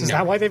writing this? Is No.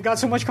 that why they've got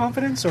so much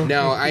confidence? Or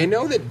No, I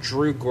know that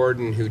Drew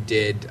Gordon, who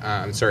did,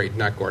 Drew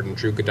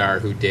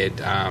Goddard, who did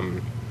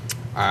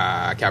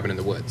Cabin in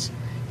the Woods.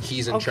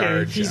 He's in Okay,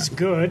 charge. he's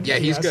good. Yeah,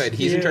 he's Yes, good.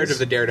 He's he in charge is. of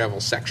the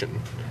Daredevil section.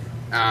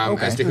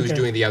 Okay, As to who's okay.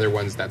 doing the other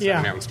ones, that's Yeah.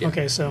 not announced yet.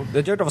 Okay, so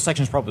The Daredevil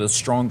section is probably the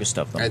strongest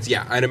of them.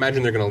 Yeah, I'd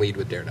imagine they're going to lead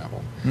with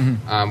Daredevil.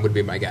 Mm-hmm. Would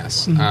be my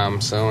guess.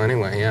 So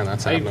anyway, yeah,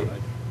 that's I- happening.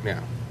 Yeah.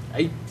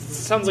 It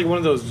sounds like one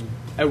of those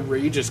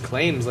outrageous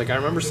claims. Like I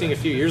remember seeing a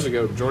few years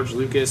ago, George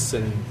Lucas,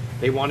 and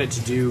they wanted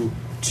to do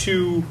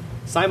 2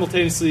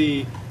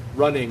 simultaneously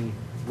running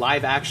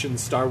live-action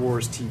Star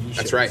Wars TV shows.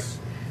 That's right.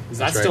 Is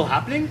that That's still right.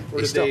 happening?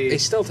 Or They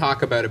did still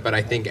talk about it, but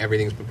I think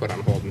everything's been put on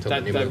hold until the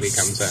new movie that's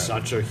comes out.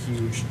 such a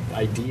huge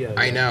idea.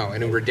 I know,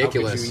 and How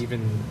ridiculous. could you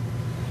even?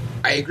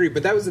 I agree,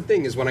 but that was the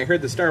thing, is when I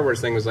heard the Star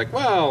Wars thing, was like,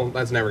 well,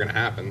 that's never going to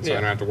happen, so Yeah.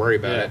 I don't have to worry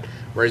about Yeah. it.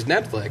 Whereas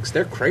Netflix,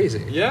 they're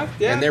crazy. Yeah,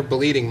 yeah. And they're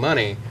bleeding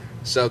money,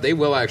 so they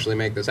will actually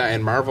make this out.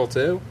 And Marvel,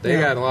 too. They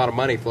Yeah. got a lot of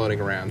money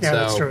floating around. Yeah, so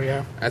that's true,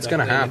 yeah. That's going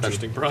to Definitely an happen.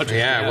 interesting project,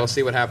 Yeah, yeah. we'll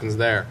see what happens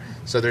there.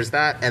 So there's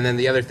that, and then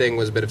the other thing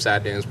was a bit of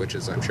sad news, which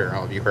is, I'm sure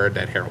all of you heard,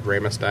 that Harold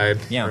Ramis died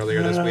Yeah.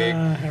 earlier this week.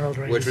 Harold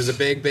Ramis. Which was a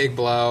big, big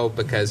blow,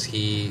 because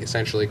he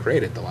essentially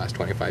created the last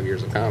 25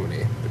 years of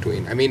comedy.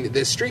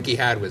 The streak he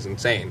had was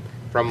insane.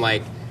 From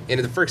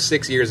in the first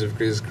 6 years of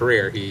his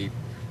career, he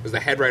was the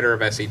head writer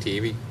of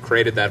SCTV,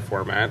 created that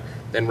format,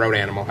 then wrote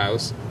Animal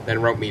House,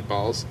 then wrote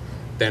Meatballs,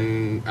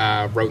 then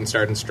wrote and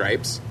starred in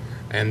Stripes,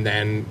 and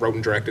then wrote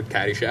and directed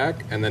Caddyshack,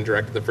 and then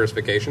directed The First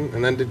Vacation,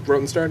 and then wrote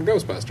and starred in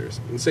Ghostbusters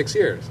in 6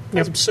 years.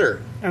 That's Yep.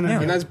 absurd. And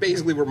then- And that's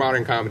basically where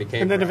modern comedy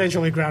came and then from.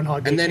 eventually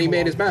Groundhog Day. And then he came made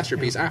along. his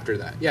masterpiece after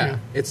that. Yeah,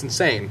 it's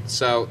insane.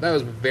 So that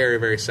was very,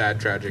 very sad,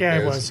 tragic Yeah,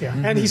 news. it was. Yeah,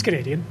 and he's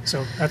Canadian,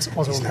 so that's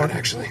also He's not, important.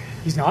 actually.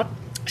 He's not.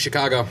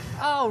 Chicago.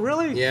 Oh,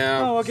 really?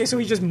 Yeah. Oh, okay. So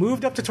he just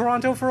moved up to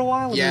Toronto for a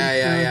while. and Yeah,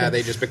 then- yeah. okay.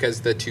 They just, because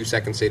the 2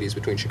 second cities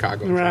between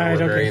Chicago and Right,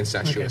 Toronto were very okay,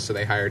 incestuous, okay. so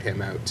they hired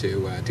him out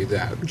to do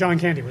that. John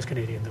Candy was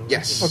Canadian, though. right?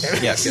 Yes.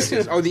 Okay. Yes.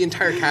 Oh, the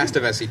entire cast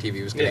of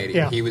SCTV was Canadian.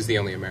 Yeah. He was the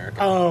only American.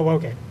 Oh,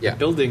 okay. yeah. The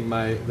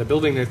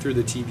building they threw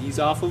the TVs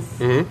off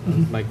of,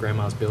 my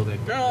grandma's building.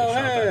 Mm-hmm. Oh, They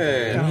shot that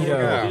hey. thing. Yeah.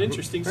 Yeah. An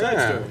interesting side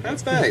Yeah, story.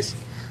 that's nice.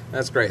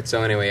 That's great.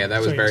 So anyway, yeah, that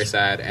was So very yes.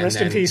 sad. And Rest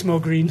then, in peace, Mo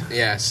Green.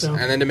 Yes, So-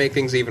 and then to make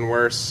things even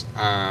worse,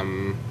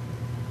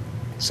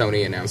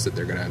 Sony announced that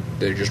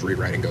they're just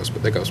rewriting the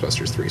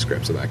Ghostbusters 3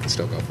 script, so that can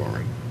still go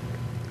forward.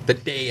 The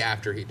day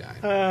after he died.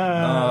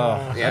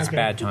 Oh, that's okay.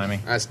 bad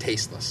timing. That's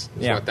tasteless.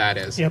 Is Yeah. what that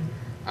is. Yep.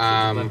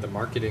 Let the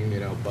marketing,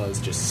 buzz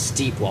just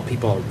steep while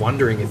people are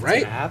wondering if it's Right?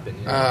 going to happen.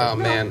 Oh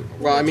man.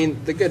 Well, I mean,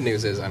 the good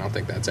news is I don't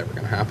think that's ever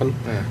going to happen.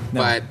 Yeah.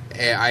 No. But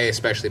I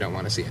especially don't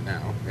want to see it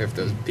now. If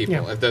those people,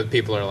 Yeah. if the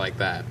people are like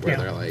that, where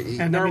Yeah. they're like,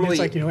 And I mean, it's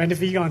like, and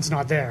if Egon's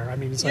not there, I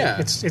mean, it's like, Yeah.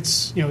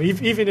 it's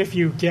even if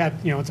you get,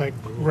 it's like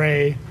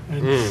Ray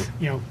and,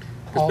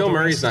 because Bill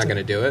Murray's not going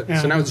to do it,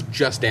 Yeah. so now it's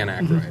just Dan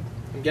Aykroyd.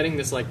 I'm getting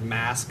this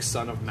Mask,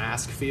 son of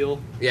Mask feel,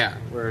 Yeah.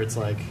 where it's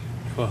like,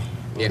 oh,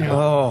 Yeah.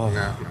 Oh.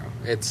 No.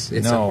 It's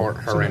No.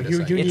 horrendous.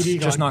 you It's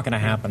need just Egon. not going to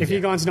happen. If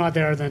Egon's not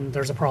there, then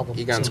there's a problem.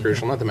 Egon's So,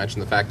 crucial, not to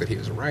mention the fact that he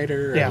was a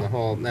writer Yeah. and the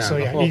whole. No, So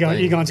the yeah, whole thing.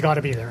 Egon's got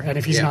to be there, and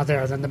if he's Yeah. not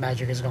there, then the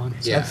magic is gone.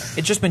 So, Yeah,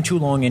 It's just been too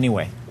long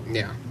anyway.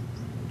 yeah,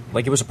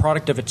 Like, it was a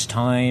product of its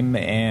time,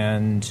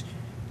 and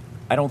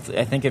I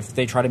think if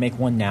they try to make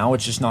one now,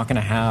 it's just not going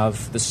to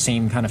have the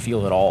same kind of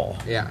feel at all.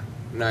 yeah.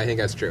 No, I think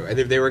that's true.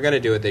 If they were going to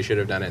do it, they should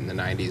have done it in the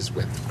 '90s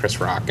with Chris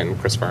Rock and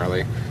Chris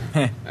Farley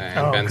and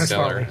Oh, Ben Chris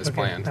Stiller Farley. as Okay,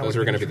 planned. that Those would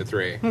were be going to be the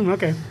 3,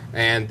 Okay.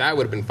 and that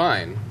would have been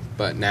fine.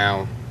 But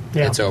now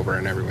Yeah. it's over,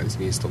 and everyone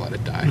needs to let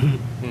it die.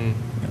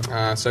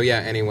 So yeah.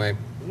 Anyway,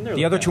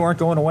 The other two aren't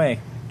going away,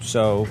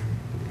 so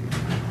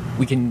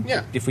we can,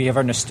 Yeah. if we have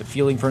our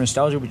feeling for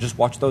nostalgia, we just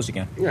watch those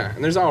again. yeah.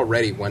 And there's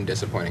already one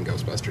disappointing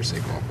Ghostbusters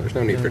sequel. There's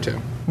no need for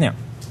 2. Yeah.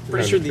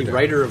 pretty sure the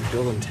writer of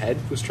Bill and Ted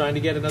was trying to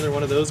get another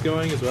one of those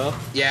going as well.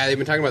 Yeah, they've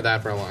been talking about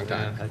that for a long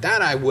time. Yeah.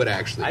 That I would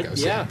actually go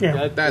see.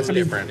 Yeah. That's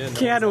different.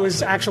 Keanu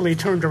has actually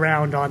turned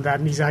around on that,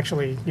 and he's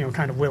actually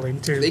kind of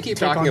willing to. They keep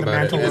take talking on the about it,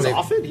 mantle. He was and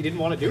off it. He didn't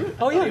want to do it.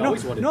 Oh yeah, He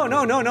always wanted to do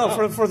it.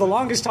 no. For the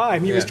longest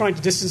time, he was Yeah. trying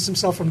to distance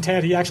himself from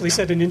Ted. He actually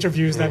said in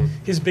interviews that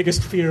his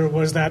biggest fear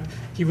was that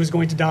he was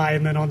going to die,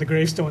 and then on the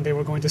gravestone they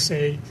were going to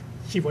say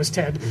he was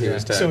Ted. He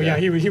was Ted, So yeah.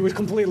 he was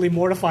completely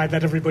mortified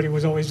that everybody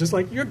was always just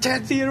like, "You're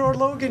Ted Theodore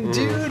Logan,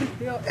 dude.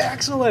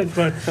 Excellent."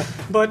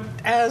 But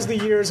as the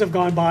years have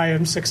gone by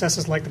and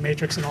successes like The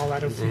Matrix and all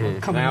that have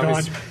come Now and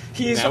gone,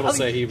 he's- now it'll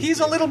say he's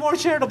a little more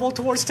charitable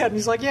towards Ted, and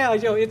he's like, "Yeah,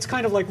 it's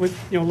kind of like with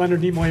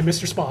Leonard Nimoy and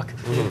Mr. Spock.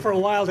 For a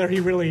while there, he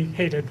really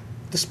hated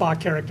the Spock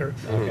character,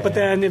 but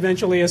then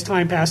eventually, as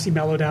time passed, he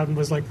mellowed out and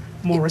was like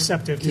more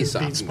receptive to he being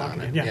softened Spock.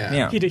 on it,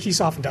 Yeah. yeah. He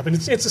softened up, and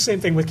it's the same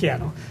thing with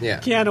Keanu. Yeah.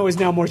 Keanu is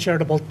now more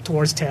charitable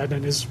towards Ted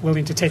and is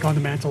willing to take on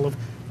the mantle of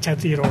Ted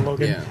Theodore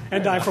Logan. Yeah.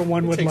 And I, for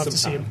one, It would takes love to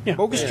some see him. time. Yeah.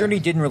 Bogus Journey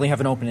didn't really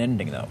have an open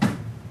ending, though.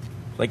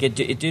 Like, it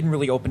didn't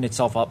really open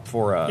itself up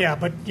for... Yeah,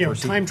 but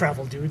time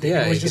travel, dude. They Yeah,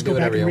 can always you just can go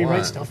do back whatever and you rewrite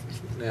want. stuff.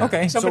 Yeah.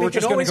 Okay, so Somebody we're can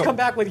just going always to come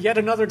back with yet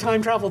another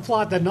time travel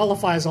plot that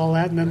nullifies all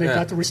that, and then they've Yeah.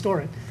 got to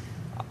restore it.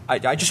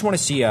 I just want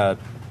to see a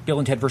Bill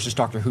and Ted versus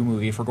Doctor Who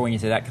movie if we're going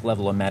into that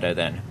level of meta,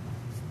 then.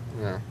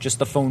 Yeah. Just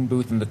the phone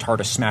booth and the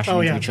TARDIS smashing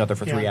into each other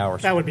for 3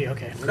 hours. That would be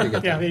okay.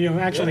 good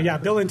Yeah,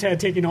 Bill and Ted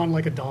taking on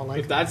like a doll. Like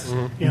If that's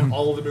Yeah.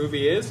 all the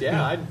movie is,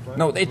 I'd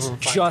No, it's 5-10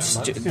 just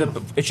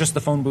months. it's just the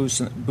phone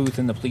booth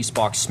and the police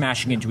box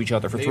smashing into each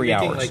other for Maybe 3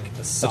 making, hours. Like a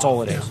That's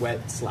all it soft, is.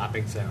 Wet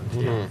slapping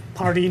sound.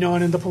 partying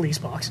on in the police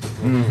box.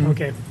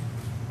 Okay.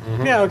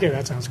 Yeah, okay,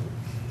 that sounds cool.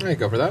 All right,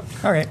 go for that.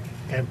 All right.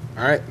 Okay.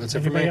 All right, that's it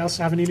for Anybody me. else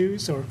have any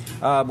news? Or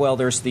Well,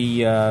 there's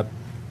the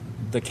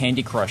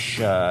Candy Crush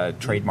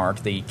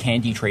trademark. The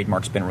Candy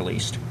trademark's been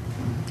released.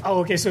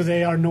 okay, so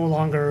they are no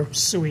longer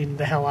suing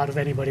the hell out of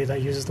anybody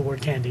that uses the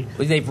word candy.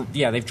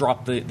 They've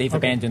dropped they've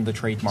abandoned the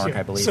trademark,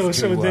 I believe, So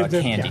the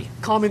Candy.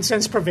 common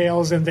sense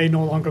prevails, and they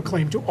no longer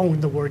claim to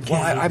own the word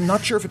Well, candy. I'm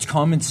not sure if it's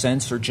common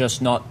sense or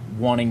just not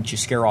wanting to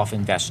scare off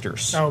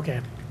investors. Oh, okay.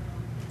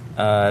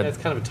 It's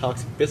kind of a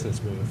toxic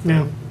business move.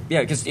 Yeah. Yeah,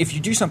 because if you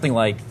do something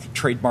like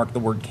trademark the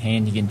word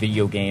candy in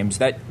video games,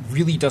 that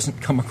really doesn't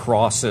come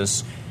across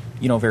as,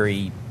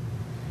 very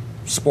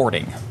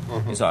sporting,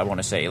 is what I want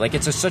to say. Like,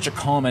 it's such a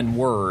common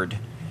word.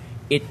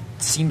 It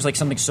seems like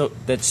something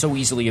that's so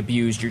easily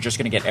abused, you're just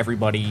going to get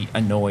everybody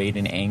annoyed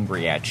and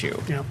angry at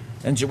you. Yeah.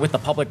 And with the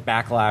public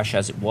backlash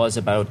as it was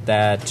about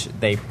that,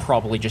 they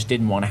probably just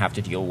didn't want to have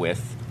to deal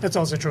with. That's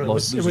also true. It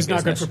was Losing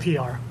not good for business.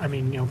 PR. I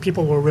mean,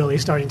 people were really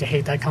starting to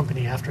hate that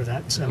company after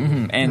that. So.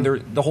 And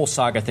the whole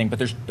saga thing, but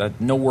there's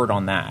no word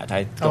on that.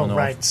 I don't know.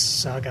 Right,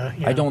 Saga.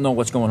 Yeah. I don't know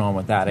what's going on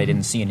with that. I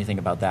didn't see anything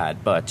about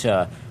that, but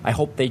I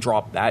hope they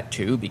drop that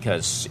too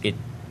because it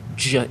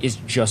is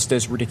just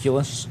as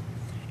ridiculous,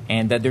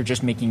 and that they're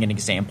just making an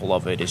example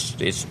of it is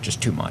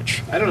just too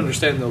much. I don't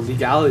understand the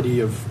legality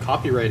of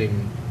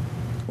copywriting.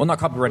 Well, not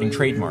copywriting,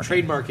 trademark.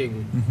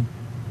 Trademarking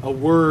a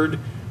word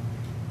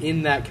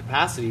in that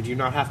capacity. Do you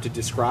not have to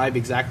describe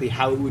exactly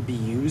how it would be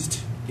used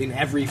in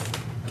every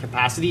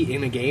capacity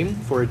in a game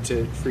for you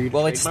to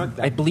trademark that?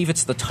 I believe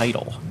it's the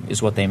title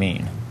is what they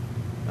mean,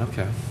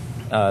 Okay.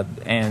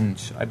 and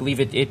I believe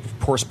it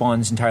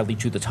corresponds entirely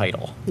to the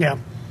title. Yeah.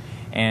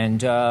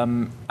 And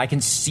I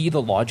can see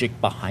the logic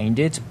behind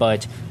it,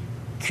 but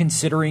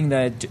considering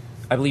that,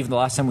 I believe the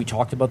last time we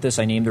talked about this,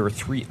 I named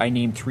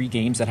three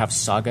games that have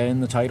Saga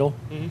in the title.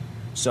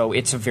 So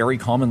it's very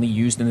commonly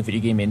used in the video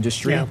game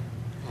industry. Yeah.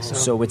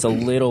 So it's a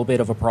little bit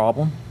of a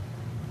problem.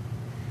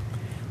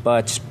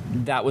 But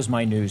that was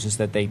my news: is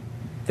that they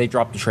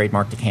dropped the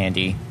trademark to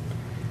Candy.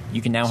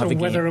 You can now So have a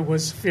whether game. it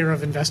was fear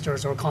of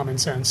investors or common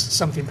sense,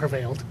 something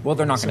prevailed. Well,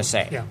 they're not going to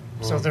say. Yeah.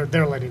 So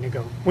they're letting it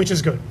go, which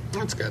is good.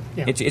 That's good.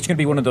 Yeah. It's going to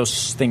be one of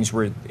those things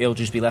where it'll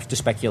just be left to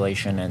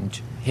speculation, and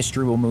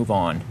history will move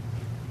on.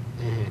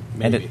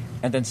 Maybe.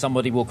 And then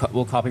somebody will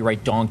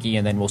copyright Donkey,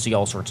 and then we'll see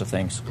all sorts of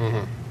things.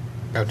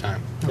 About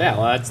time. Yeah,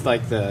 well, that's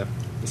like the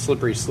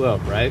slippery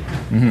slope, right?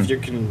 If you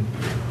can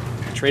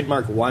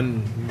trademark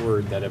one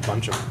word that a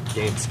bunch of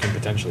games can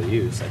potentially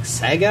use, like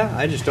Sega,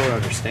 I just don't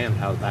understand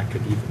how that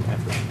could even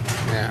ever.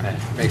 Yeah,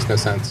 makes no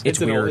sense. It's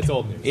weird. It's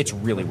old news. It's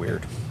really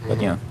weird.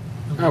 But yeah.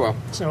 Oh well.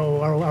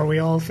 So are we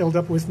all filled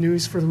up with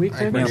news for the week?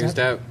 Then? We're Is newsed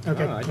that- out.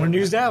 Okay, Oh, I we're don't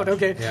newsed out.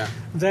 Okay. Yeah.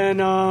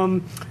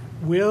 Then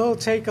we'll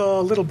take a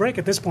little break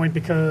at this point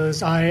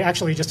because I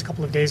actually just a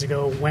couple of days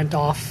ago went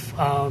off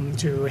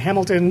to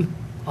Hamilton,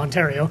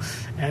 Ontario,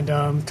 and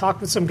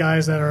talked with some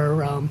guys that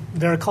are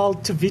they're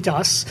called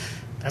Tavitas.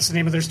 That's the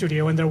name of their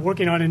studio, and they're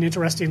working on an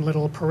interesting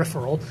little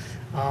peripheral,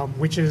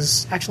 which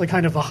is actually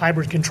kind of a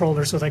hybrid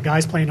controller, so that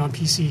guys playing on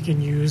PC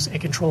can use a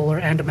controller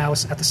and a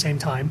mouse at the same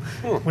time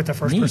with their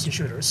first-person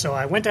shooters. So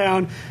I went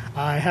down,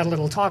 I had a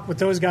little talk with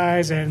those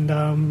guys, and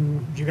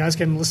you guys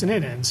can listen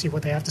in and see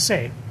what they have to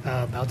say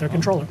about their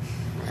controller.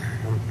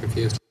 I'm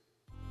confused.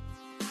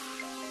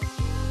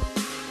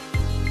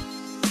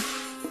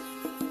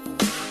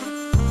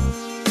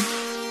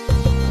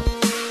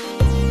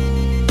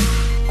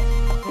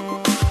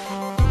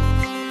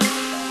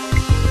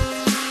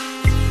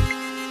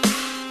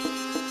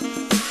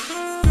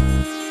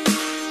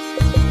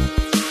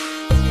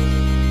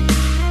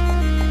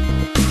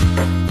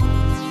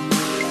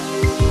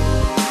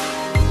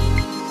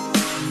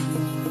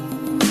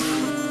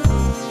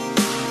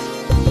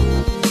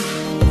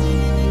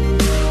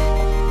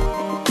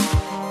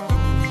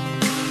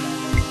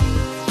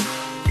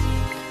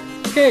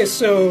 Okay,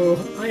 so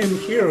I am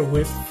here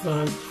with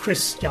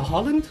Chris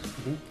Galholland,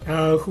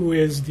 who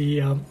is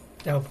the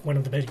one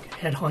of the big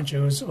head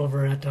honchos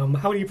over at,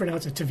 how do you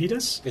pronounce it,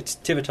 Tivitas? It's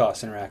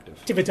Tivitas Interactive.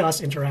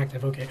 Tivitas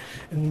Interactive, okay.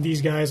 And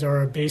these guys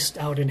are based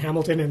out in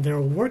Hamilton, and they're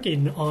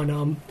working on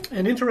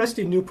an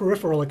interesting new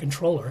peripheral, a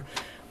controller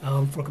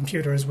for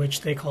computers,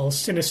 which they call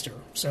Sinister.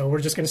 So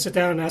we're just going to sit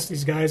down and ask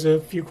these guys a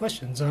few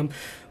questions. The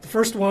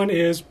first one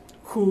is,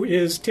 who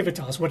is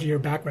Tivitas? What are your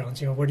backgrounds?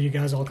 Where do you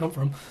guys all come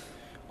from?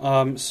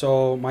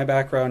 So my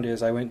background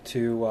is I went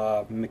to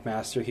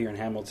McMaster here in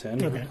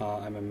Hamilton. Okay.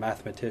 I'm a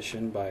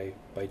mathematician by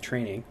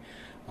training,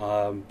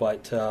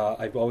 but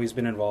I've always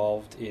been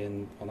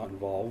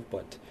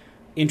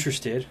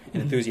interested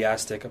and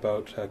enthusiastic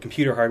about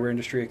computer hardware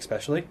industry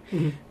especially,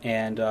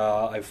 and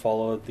I've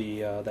followed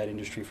that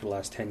industry for the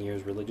last 10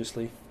 years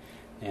religiously,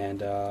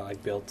 and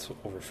I've built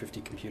over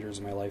 50 computers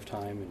in my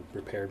lifetime and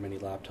repaired many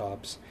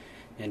laptops,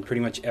 and pretty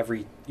much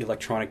every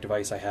electronic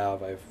device I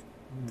have, I've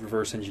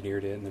reverse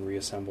engineered it and then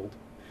reassembled.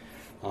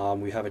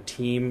 We have a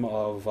team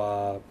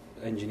of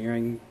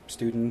engineering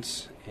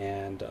students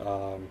and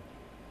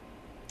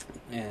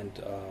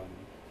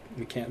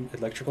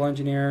electrical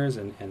engineers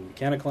and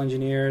mechanical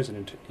engineers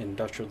and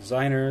industrial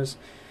designers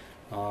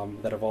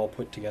that have all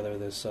put together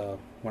this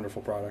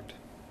wonderful product.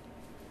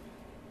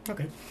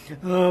 Okay.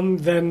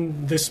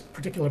 Then this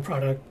particular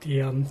product, the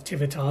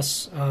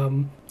Tivitas,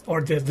 or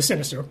the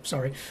Sinister,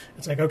 sorry.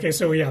 It's like, okay,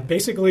 so yeah,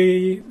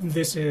 basically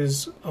this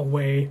is a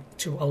way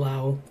to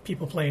allow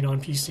people playing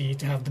on PC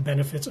to have the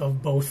benefits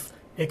of both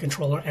a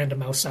controller and a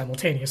mouse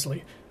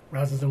simultaneously,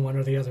 rather than one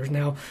or the other.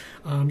 Now,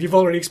 you've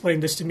already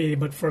explained this to me,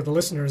 but for the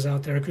listeners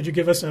out there, could you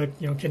give us a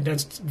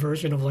condensed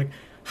version of like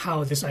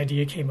how this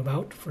idea came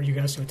about for you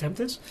guys to attempt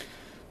this?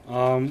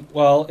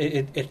 Well,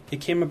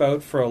 it came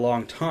about for a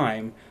long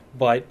time,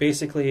 but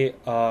basically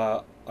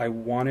I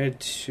wanted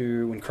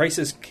to, when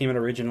Crysis came out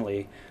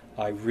originally,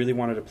 I really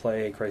wanted to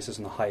play Crysis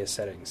in the highest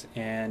settings,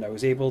 and I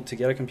was able to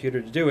get a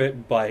computer to do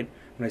it, but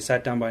when I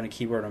sat down behind a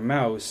keyboard and a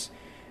mouse,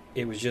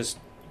 it was just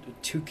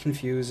too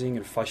confusing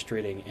and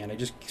frustrating, and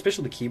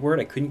especially the keyboard,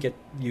 I couldn't get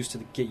used to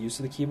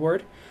the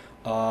keyboard.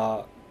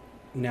 Now,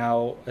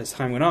 as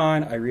time went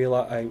on, I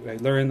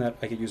learned that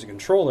I could use a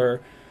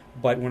controller,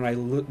 but when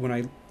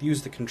I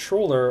used the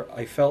controller,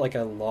 I felt like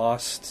I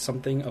lost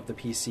something of the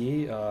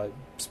PC,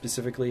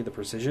 specifically the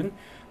precision.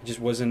 It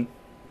just wasn't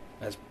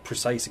as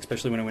precise,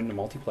 especially when I went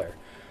into multiplayer.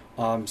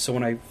 So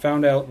when I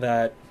found out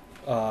that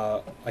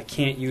I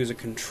can't use a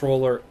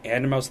controller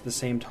and a mouse at the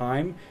same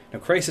time, now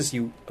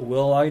Crysis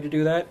will allow you to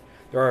do that.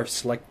 There are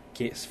select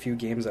few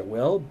games that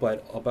will,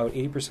 but about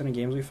 80% of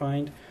games we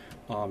find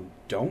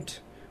don't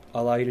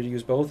allow you to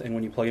use both, and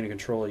when you plug in a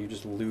controller, you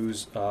just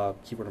lose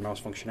keyboard or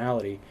mouse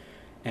functionality.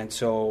 And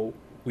so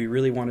we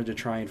really wanted to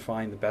try and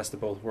find the best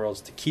of both worlds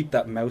to keep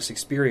that mouse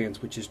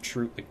experience, which is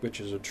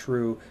a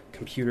true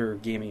computer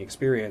gaming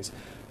experience,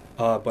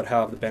 but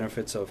have the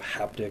benefits of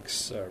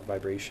haptics,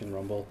 vibration,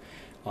 rumble,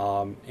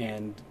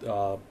 and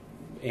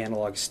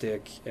analog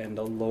stick, and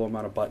a low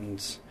amount of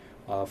buttons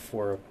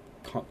for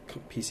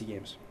PC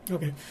games.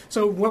 Okay.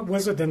 So what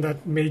was it then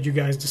that made you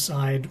guys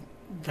decide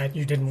that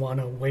you didn't want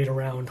to wait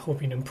around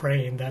hoping and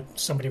praying that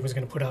somebody was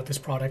going to put out this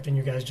product, and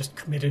you guys just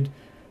committed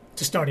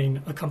to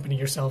starting a company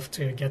yourself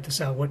to get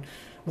this out?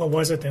 What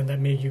was it then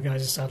that made you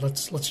guys decide,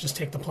 let's just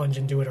take the plunge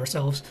and do it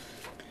ourselves?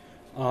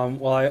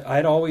 Well,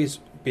 I'd always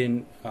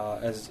been,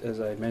 as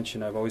I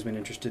mentioned, I've always been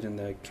interested in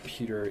the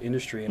computer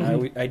industry,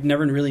 and I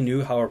never really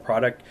knew how a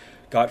product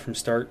got from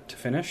start to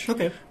finish.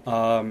 Okay.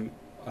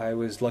 I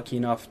was lucky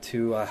enough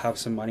to have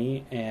some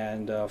money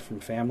and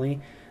from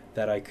family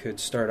that I could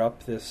start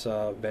up this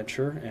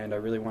venture, and I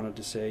really wanted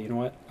to say, you know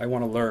what, I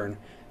want to learn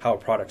how a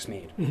product's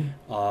made.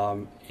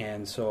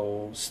 And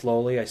so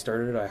slowly I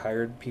started, I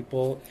hired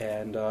people,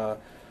 and over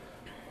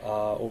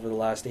the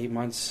last 8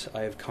 months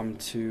I've come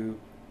to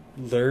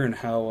learn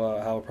how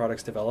a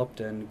product's developed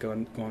and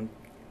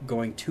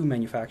going to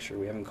manufacture.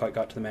 We haven't quite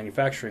got to the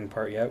manufacturing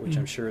part yet, which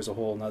I'm sure is a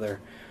whole other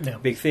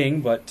big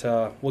thing, but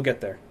we'll get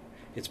there.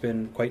 It's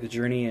been quite the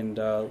journey and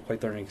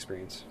quite the learning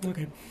experience.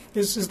 Okay.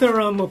 Is there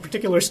a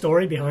particular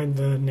story behind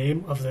the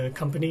name of the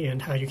company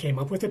and how you came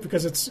up with it?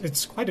 Because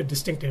it's quite a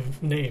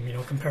distinctive name,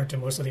 compared to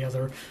most of the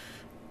other,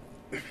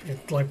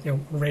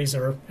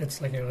 Razer.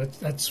 It's like,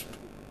 that's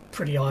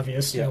pretty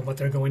obvious, what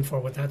they're going for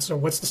with that. So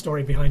what's the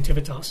story behind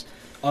Tivitas?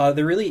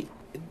 There really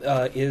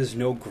is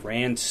no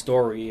grand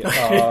story.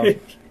 It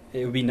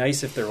would be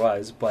nice if there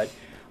was, but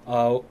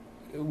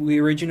we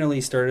originally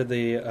started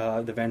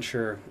the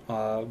venture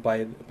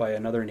by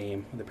another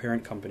name, the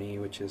parent company,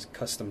 which is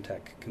Custom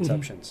Tech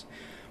Conceptions.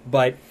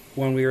 But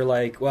when we were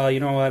like, well, you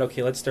know what?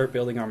 Okay, let's start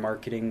building our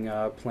marketing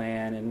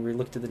plan, and we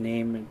looked at the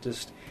name, and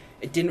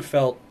it didn't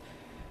felt.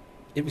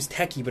 It was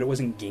techie, but it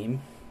wasn't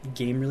game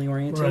really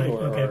oriented,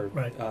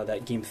 or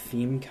that game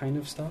theme kind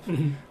of stuff.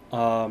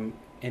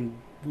 And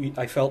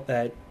I felt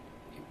that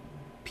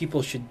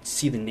people should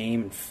see the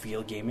name and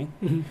feel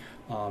gaming.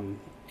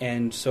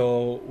 And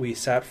so we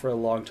sat for a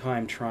long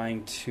time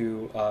trying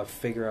to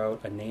figure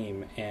out a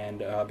name.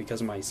 And because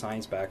of my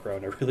science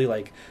background, I really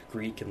like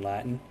Greek and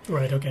Latin.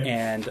 Right, okay.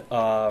 And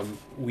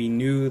we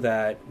knew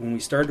that when we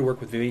started to work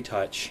with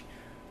ViviTouch,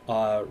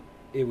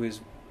 it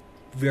was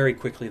very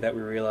quickly that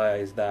we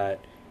realized that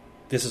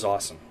this is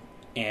awesome.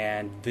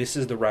 And this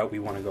is the route we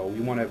want to go.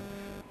 We want to,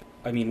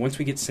 I mean, once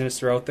we get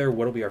Sinister out there,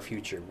 what will be our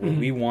future? Mm-hmm.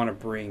 We want to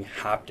bring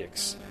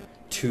haptics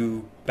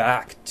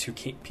back to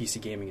PC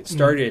gaming. It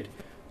started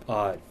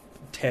more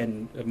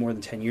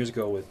than 10 years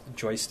ago with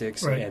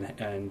joysticks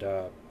and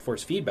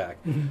force feedback,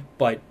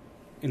 but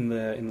in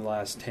the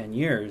last 10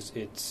 years,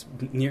 it's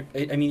near.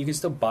 I mean, you can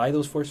still buy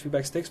those force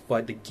feedback sticks,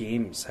 but the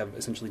games have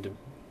essentially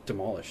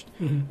demolished,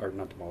 or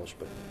not demolished,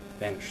 but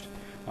vanished.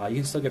 You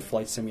can still get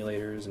flight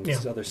simulators and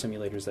other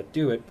simulators that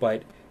do it,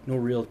 but no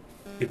real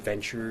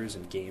adventures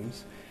and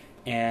games.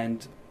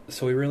 And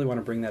so we really want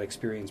to bring that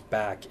experience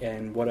back.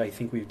 And what I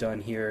think we've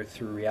done here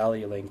through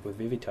Reality Link with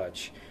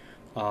ViviTouch,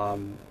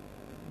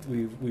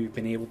 we've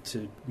been able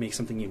to make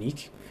something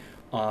unique,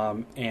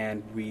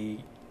 and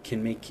we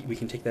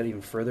can take that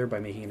even further by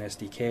making an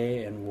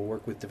SDK, and we'll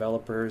work with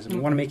developers, and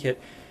we want to make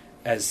it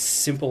as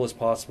simple as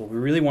possible. We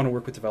really want to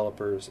work with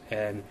developers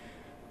and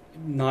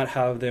not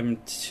have them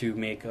to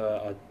make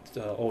you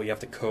have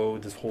to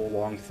code this whole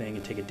long thing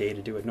and take a day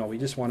to do it. No, we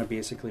just want to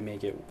basically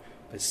make it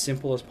as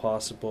simple as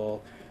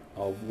possible,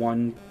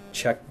 one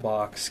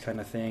checkbox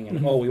kind of thing,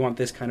 and we want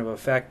this kind of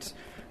effect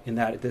in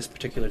that at this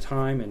particular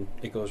time, and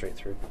it goes right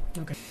through.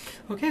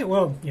 Okay.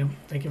 Well,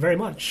 thank you very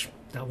much.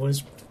 That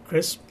was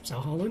Chris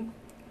Sauholland.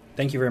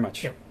 Thank you very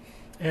much. Yeah.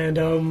 And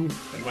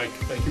Mike,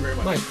 thank you very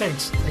much. Mike,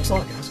 thanks a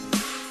lot, guys.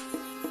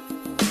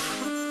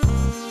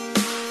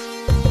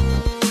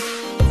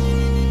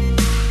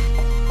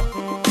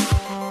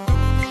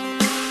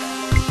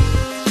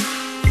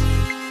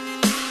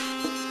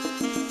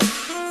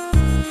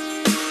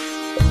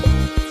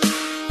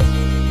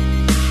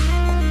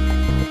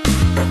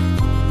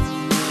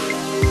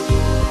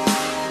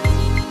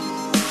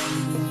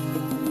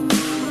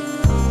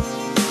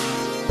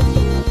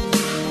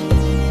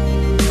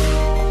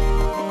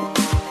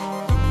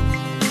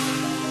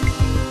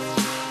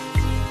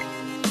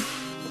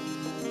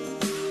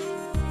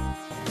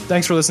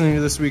 Thanks for listening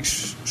to this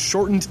week's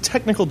shortened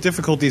technical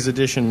difficulties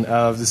edition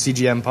of the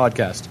CGM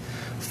podcast.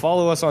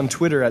 Follow us on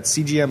Twitter at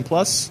CGM+,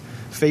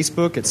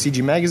 Facebook at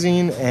CG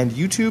Magazine, and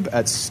YouTube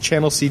at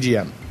Channel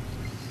CGM.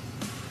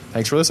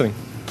 Thanks for listening.